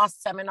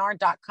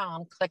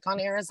gunlawseminar.com, click on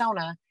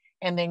Arizona,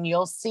 and then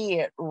you'll see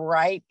it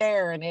right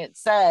there. And it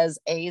says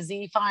AZ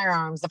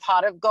Firearms, the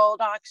Pot of Gold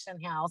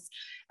Auction House.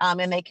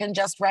 And they can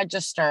just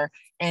register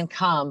and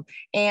come.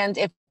 And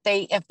if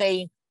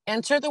they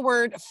enter the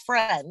word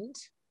friend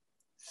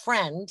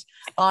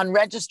on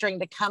registering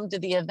to come to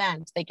the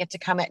event, they get to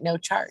come at no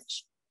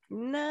charge.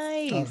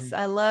 Nice.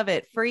 I love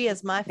it. Free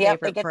is my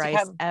favorite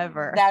price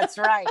ever. That's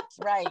right.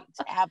 Right.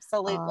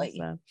 Absolutely.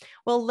 Awesome.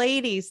 Well,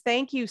 ladies,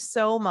 thank you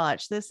so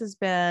much. This has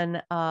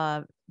been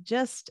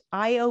just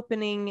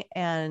eye-opening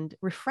and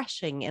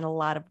refreshing in a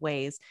lot of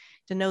ways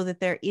to know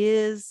that there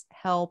is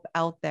help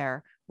out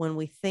there when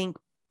we think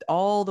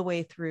all the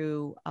way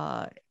through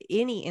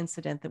any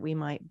incident that we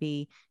might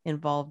be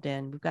involved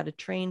in. We've got to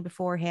train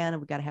beforehand,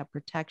 and we've got to have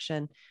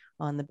protection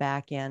on the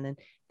back end. And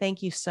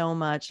thank you so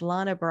much,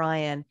 Lana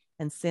Bryan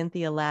and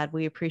Cynthia Ladd.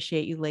 We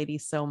appreciate you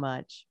ladies so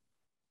much.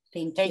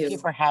 Thank you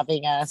for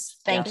having us.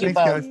 Thank you Thanks,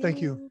 both. guys.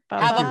 Thank you.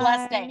 Bye-bye. Have a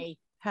blessed day.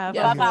 Have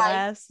Yeah. a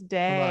blessed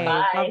day.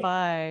 Bye.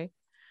 Bye-bye.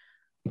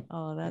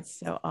 Oh, that's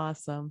so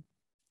awesome.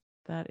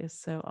 That is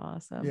so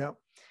awesome. Yeah.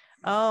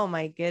 Oh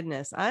my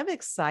goodness. I'm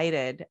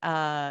excited.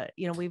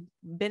 We've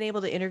been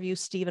able to interview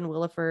Stephen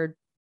Willeford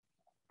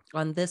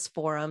on this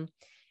forum,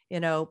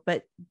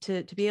 but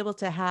to be able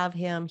to have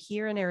him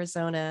here in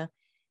Arizona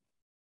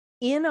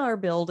in our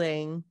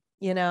building,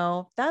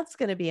 that's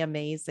going to be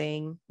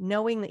amazing.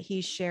 Knowing that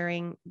he's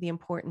sharing the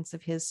importance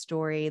of his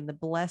story and the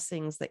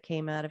blessings that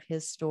came out of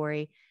his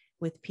story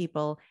with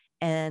people.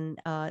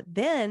 And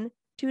then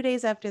 2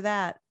 days after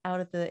that, out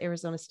at the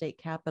Arizona State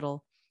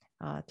Capitol,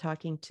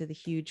 talking to the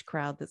huge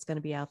crowd that's going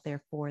to be out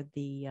there for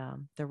the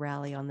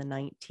rally on the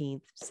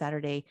 19th,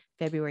 Saturday,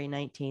 February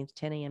 19th,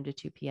 10 a.m. to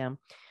 2 p.m.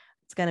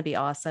 It's going to be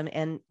awesome.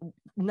 And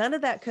none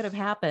of that could have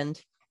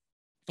happened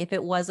if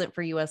it wasn't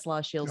for U.S.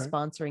 Law Shield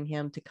sponsoring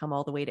him to come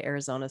all the way to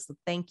Arizona. So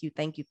thank you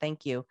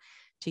to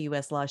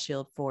U.S. Law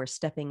Shield for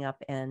stepping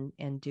up and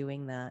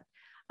doing that.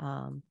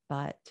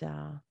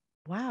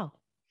 Wow,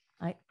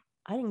 I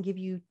didn't give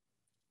you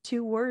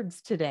 2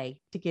 words today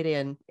to get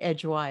in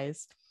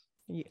edgewise.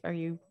 Are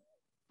you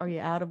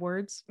out of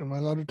words? Am I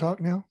allowed to talk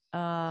now?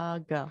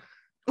 Go.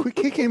 Quit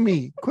kicking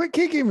me. Quit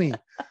kicking me.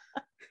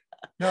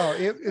 No,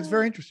 it's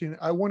very interesting.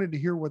 I wanted to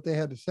hear what they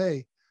had to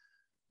say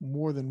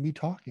more than me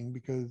talking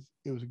because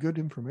it was good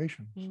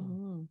information. So.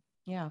 Mm-hmm.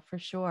 Yeah, for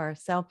sure.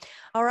 So,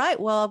 all right.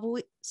 Well,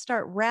 we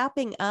start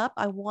wrapping up.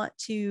 I want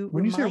to.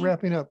 When you say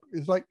wrapping up,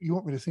 it's like you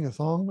want me to sing a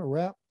song or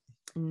rap?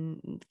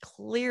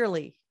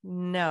 Clearly,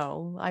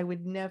 no. I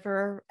would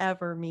never,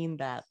 ever mean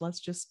that.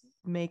 Let's just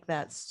make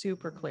that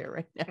super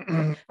clear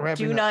right now.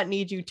 Do not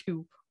need you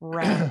to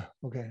rap.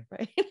 Okay.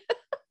 Right.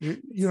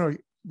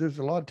 There's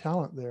a lot of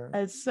talent there.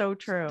 That's so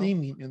true.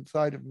 Steaming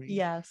inside of me.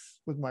 Yes.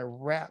 With my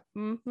rap.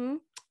 Mm-hmm.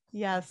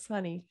 Yes,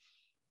 honey.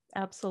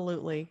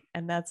 Absolutely.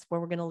 And that's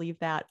where we're going to leave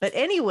that. But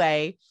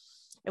anyway,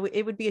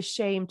 it would be a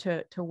shame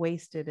to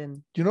waste it. And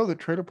do you know that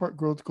trailer park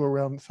roads go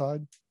around the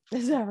side?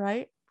 Is that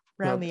right?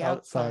 Around the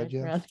outside.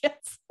 Yeah. Around the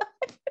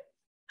outside.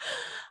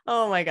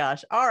 Oh my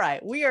gosh. All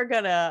right. We are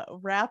going to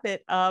wrap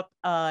it up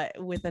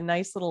with a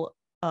nice little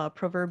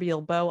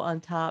proverbial bow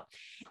on top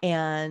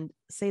and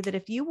say that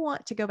if you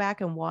want to go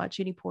back and watch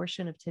any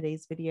portion of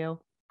today's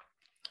video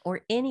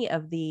or any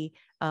of the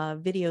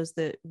videos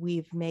that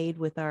we've made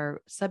with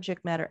our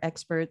subject matter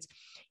experts,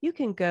 you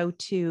can go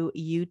to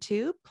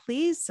YouTube.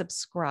 Please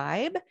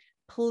subscribe.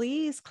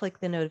 Please click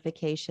the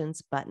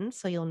notifications button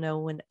so you'll know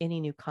when any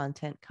new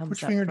content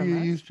comes up. Which finger do you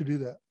use to do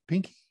that?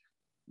 Pinky?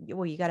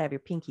 Well, you got to have your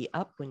pinky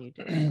up when you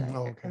do it. Right?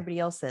 Okay. Everybody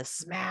else says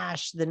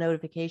smash the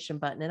notification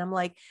button. And I'm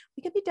like,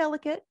 we can be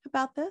delicate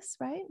about this,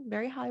 right?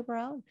 Very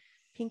highbrow.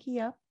 Pinky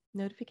up,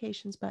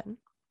 notifications button.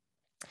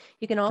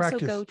 You can also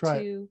go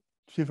to...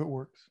 See if it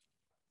works.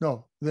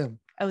 No, them.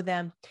 Oh,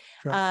 them.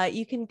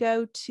 You can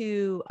go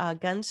to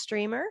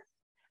Gunstreamer,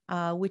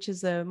 which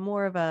is a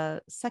more of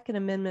a Second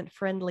Amendment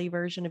friendly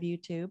version of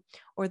YouTube,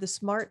 or the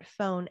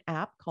smartphone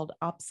app called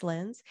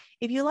OpsLens.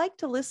 If you like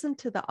to listen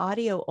to the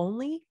audio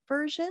only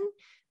version,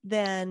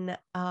 then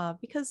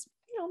because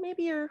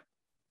maybe you're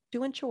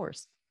doing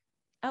chores,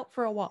 out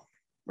for a walk,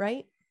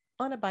 right?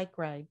 On a bike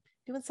ride,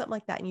 doing something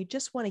like that, and you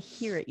just want to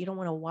hear it, you don't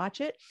want to watch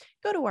it,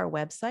 go to our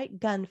website,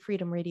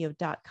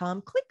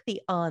 gunfreedomradio.com, click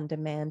the on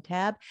demand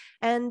tab,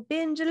 and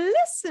binge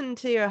listen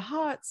to your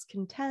heart's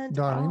content.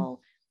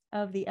 All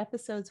of the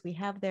episodes we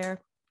have there.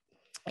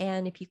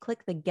 And if you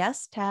click the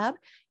guest tab,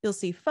 you'll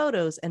see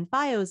photos and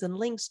bios and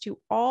links to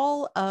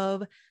all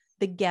of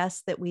the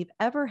guests that we've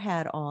ever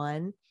had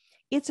on.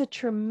 It's a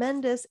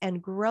tremendous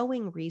and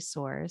growing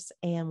resource.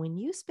 And when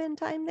you spend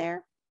time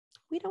there,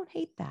 we don't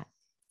hate that.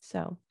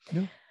 So,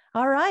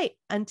 all right,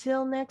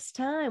 until next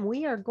time,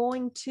 we are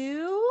going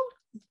to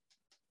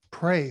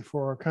pray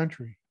for our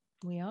country,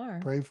 We are.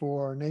 pray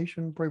for our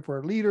nation, pray for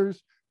our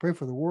leaders, pray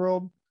for the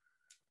world.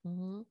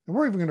 Mhm. And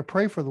we're even going to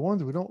pray for the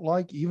ones we don't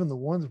like, even the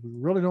ones we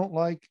really don't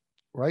like.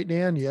 Right,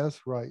 Dan? Yes,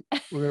 right.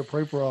 We're going to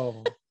pray for all of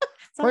them.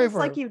 It's Pray almost for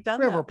like you've done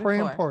we have that a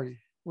praying before. party.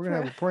 We're going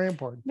to have a praying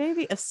party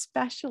Maybe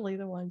especially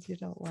the ones you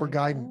don't like. for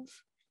guidance.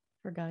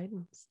 For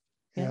guidance.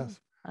 Yeah, Yes.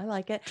 I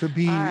like it. To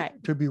be All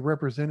right. to be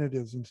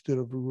representatives instead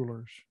of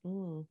rulers.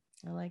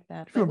 I like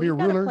that. If you But wanna be a we've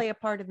got to ruler, play a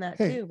part in that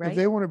Hey, too, right? if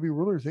they want to be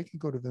rulers, they can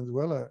go to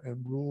Venezuela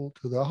and rule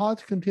to the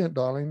heart's content,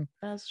 darling.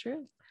 That's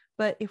true.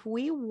 But if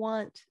we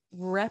want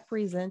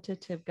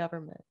representative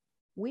government,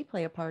 we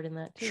play a part in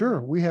that too. Sure,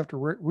 right?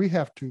 we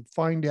have to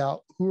find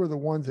out who are the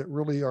ones that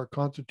really are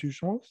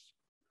constitutionalists,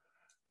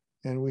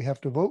 and we have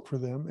to vote for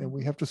them, and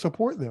we have to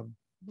support them.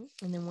 Mhm.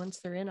 And then once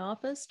they're in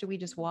office, do we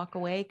just walk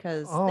away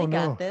because Oh, they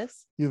no. got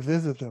this? You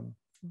visit them,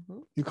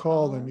 Mhm. you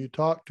call Oh, them, you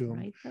talk to them,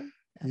 Right them?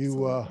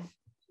 you Absolutely.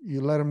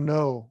 you let them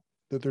know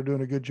that they're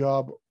doing a good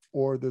job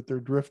or that they're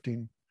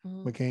drifting.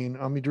 Mhm.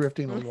 McCain, I mean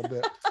drifting a little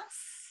bit.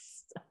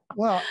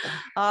 Well,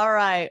 All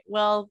right.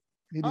 Well,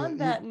 he did- on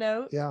that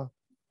note, yeah,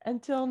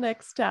 until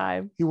next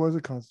time, he was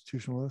a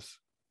constitutionalist,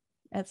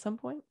 at some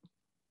point.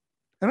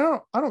 and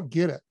I don't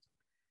get it.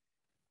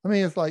 I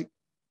mean, it's like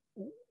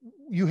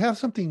you have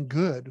something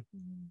good.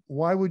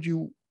 Why would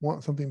you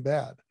want something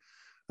bad?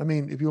 I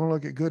mean, if you want to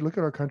look at good, look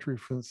at our country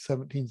from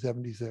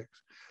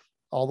 1776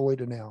 all the way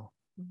to now.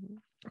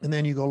 Mhm. And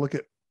then you go look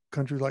at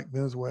countries like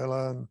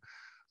Venezuela. And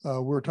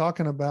we're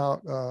talking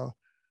about,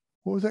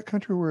 what was that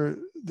country where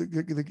the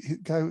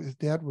guy, his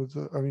dad was,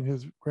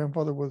 his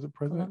grandfather was a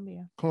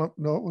president? Colombia.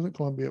 No, it wasn't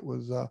Colombia. It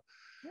was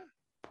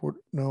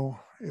no,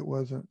 it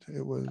wasn't.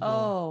 It was.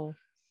 Oh,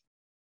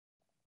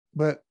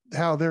 But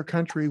how their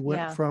country went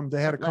Yeah, from,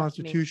 they had a it left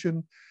me.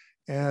 constitution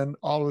and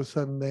all of a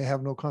sudden they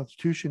have no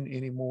constitution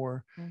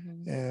anymore.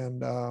 mhm.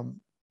 And,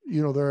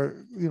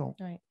 they're,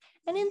 Right.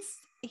 And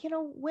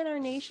when our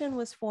nation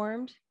was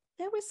formed,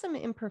 there was some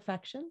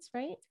imperfections,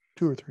 right?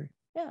 2 or 3.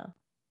 Yeah.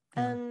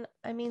 Yeah. And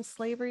I mean,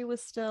 slavery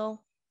was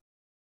still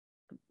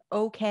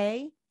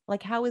okay.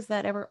 Like, how is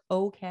that ever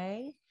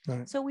okay?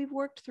 Right. So we've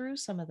worked through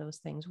some of those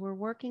things. We're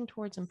working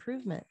towards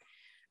improvement.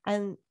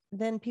 And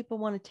then people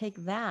want to take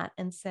that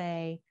and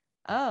say,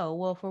 oh,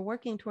 well, if we're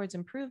working towards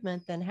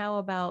improvement, then how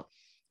about,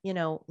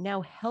 now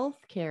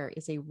healthcare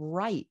is a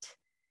right,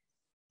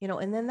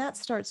 and then that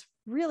starts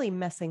really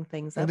messing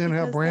things up. And then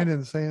how because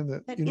Brandon's saying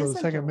that, that the isn't a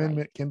Second right.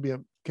 Amendment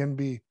can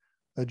be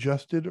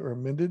adjusted or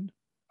amended.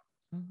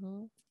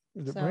 Mhm.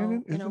 Is it So,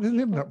 Brandon? you know, His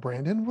name people- not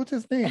Brandon. What's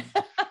his name?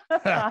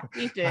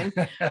 Biden.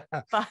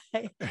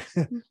 Bye.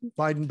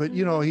 Biden. But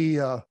he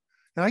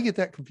and I get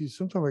that confused.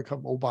 Sometimes I call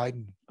him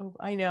Biden. Oh,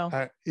 I know.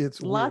 It's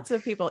Lots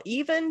weird. of people,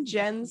 even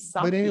Jen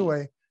Psaki. But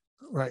anyway,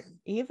 right.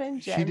 Even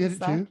She Jen did it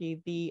too?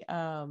 Psaki, the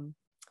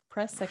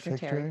press secretary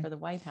Secretary? for the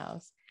White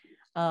House.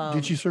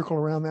 Did she circle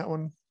around that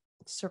one?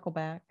 Circle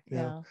back?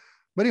 Yeah. Yeah.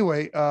 But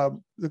anyway,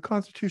 the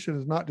Constitution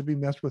is not to be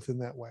messed with in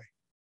that way.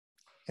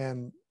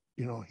 And,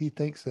 he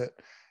thinks that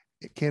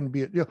it can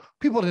be,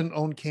 people didn't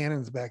own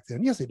cannons back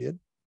then. Yes, they did.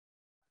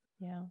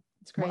 Yeah.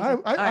 It's crazy. I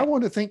All right.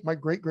 want to think my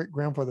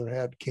great-great-grandfather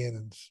had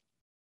cannons.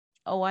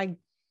 Oh, I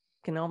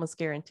can almost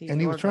guarantee.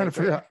 And he was your trying to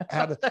figure out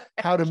great-grandfather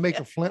how to make a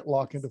had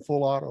flintlock into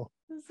full auto.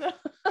 So-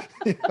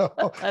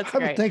 I That's would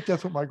great. think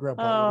that's what my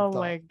grandpa would Oh have thought.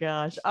 my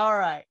gosh. All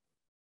right.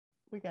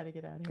 We got to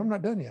get out of here. I'm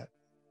not done yet,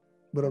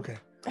 but okay.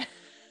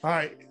 All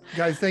right,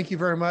 guys, thank you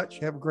very much.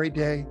 Have a great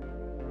day.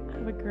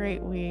 Have a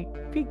great week.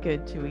 Be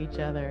good to each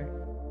other.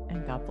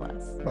 And God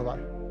bless.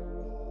 Bye-bye.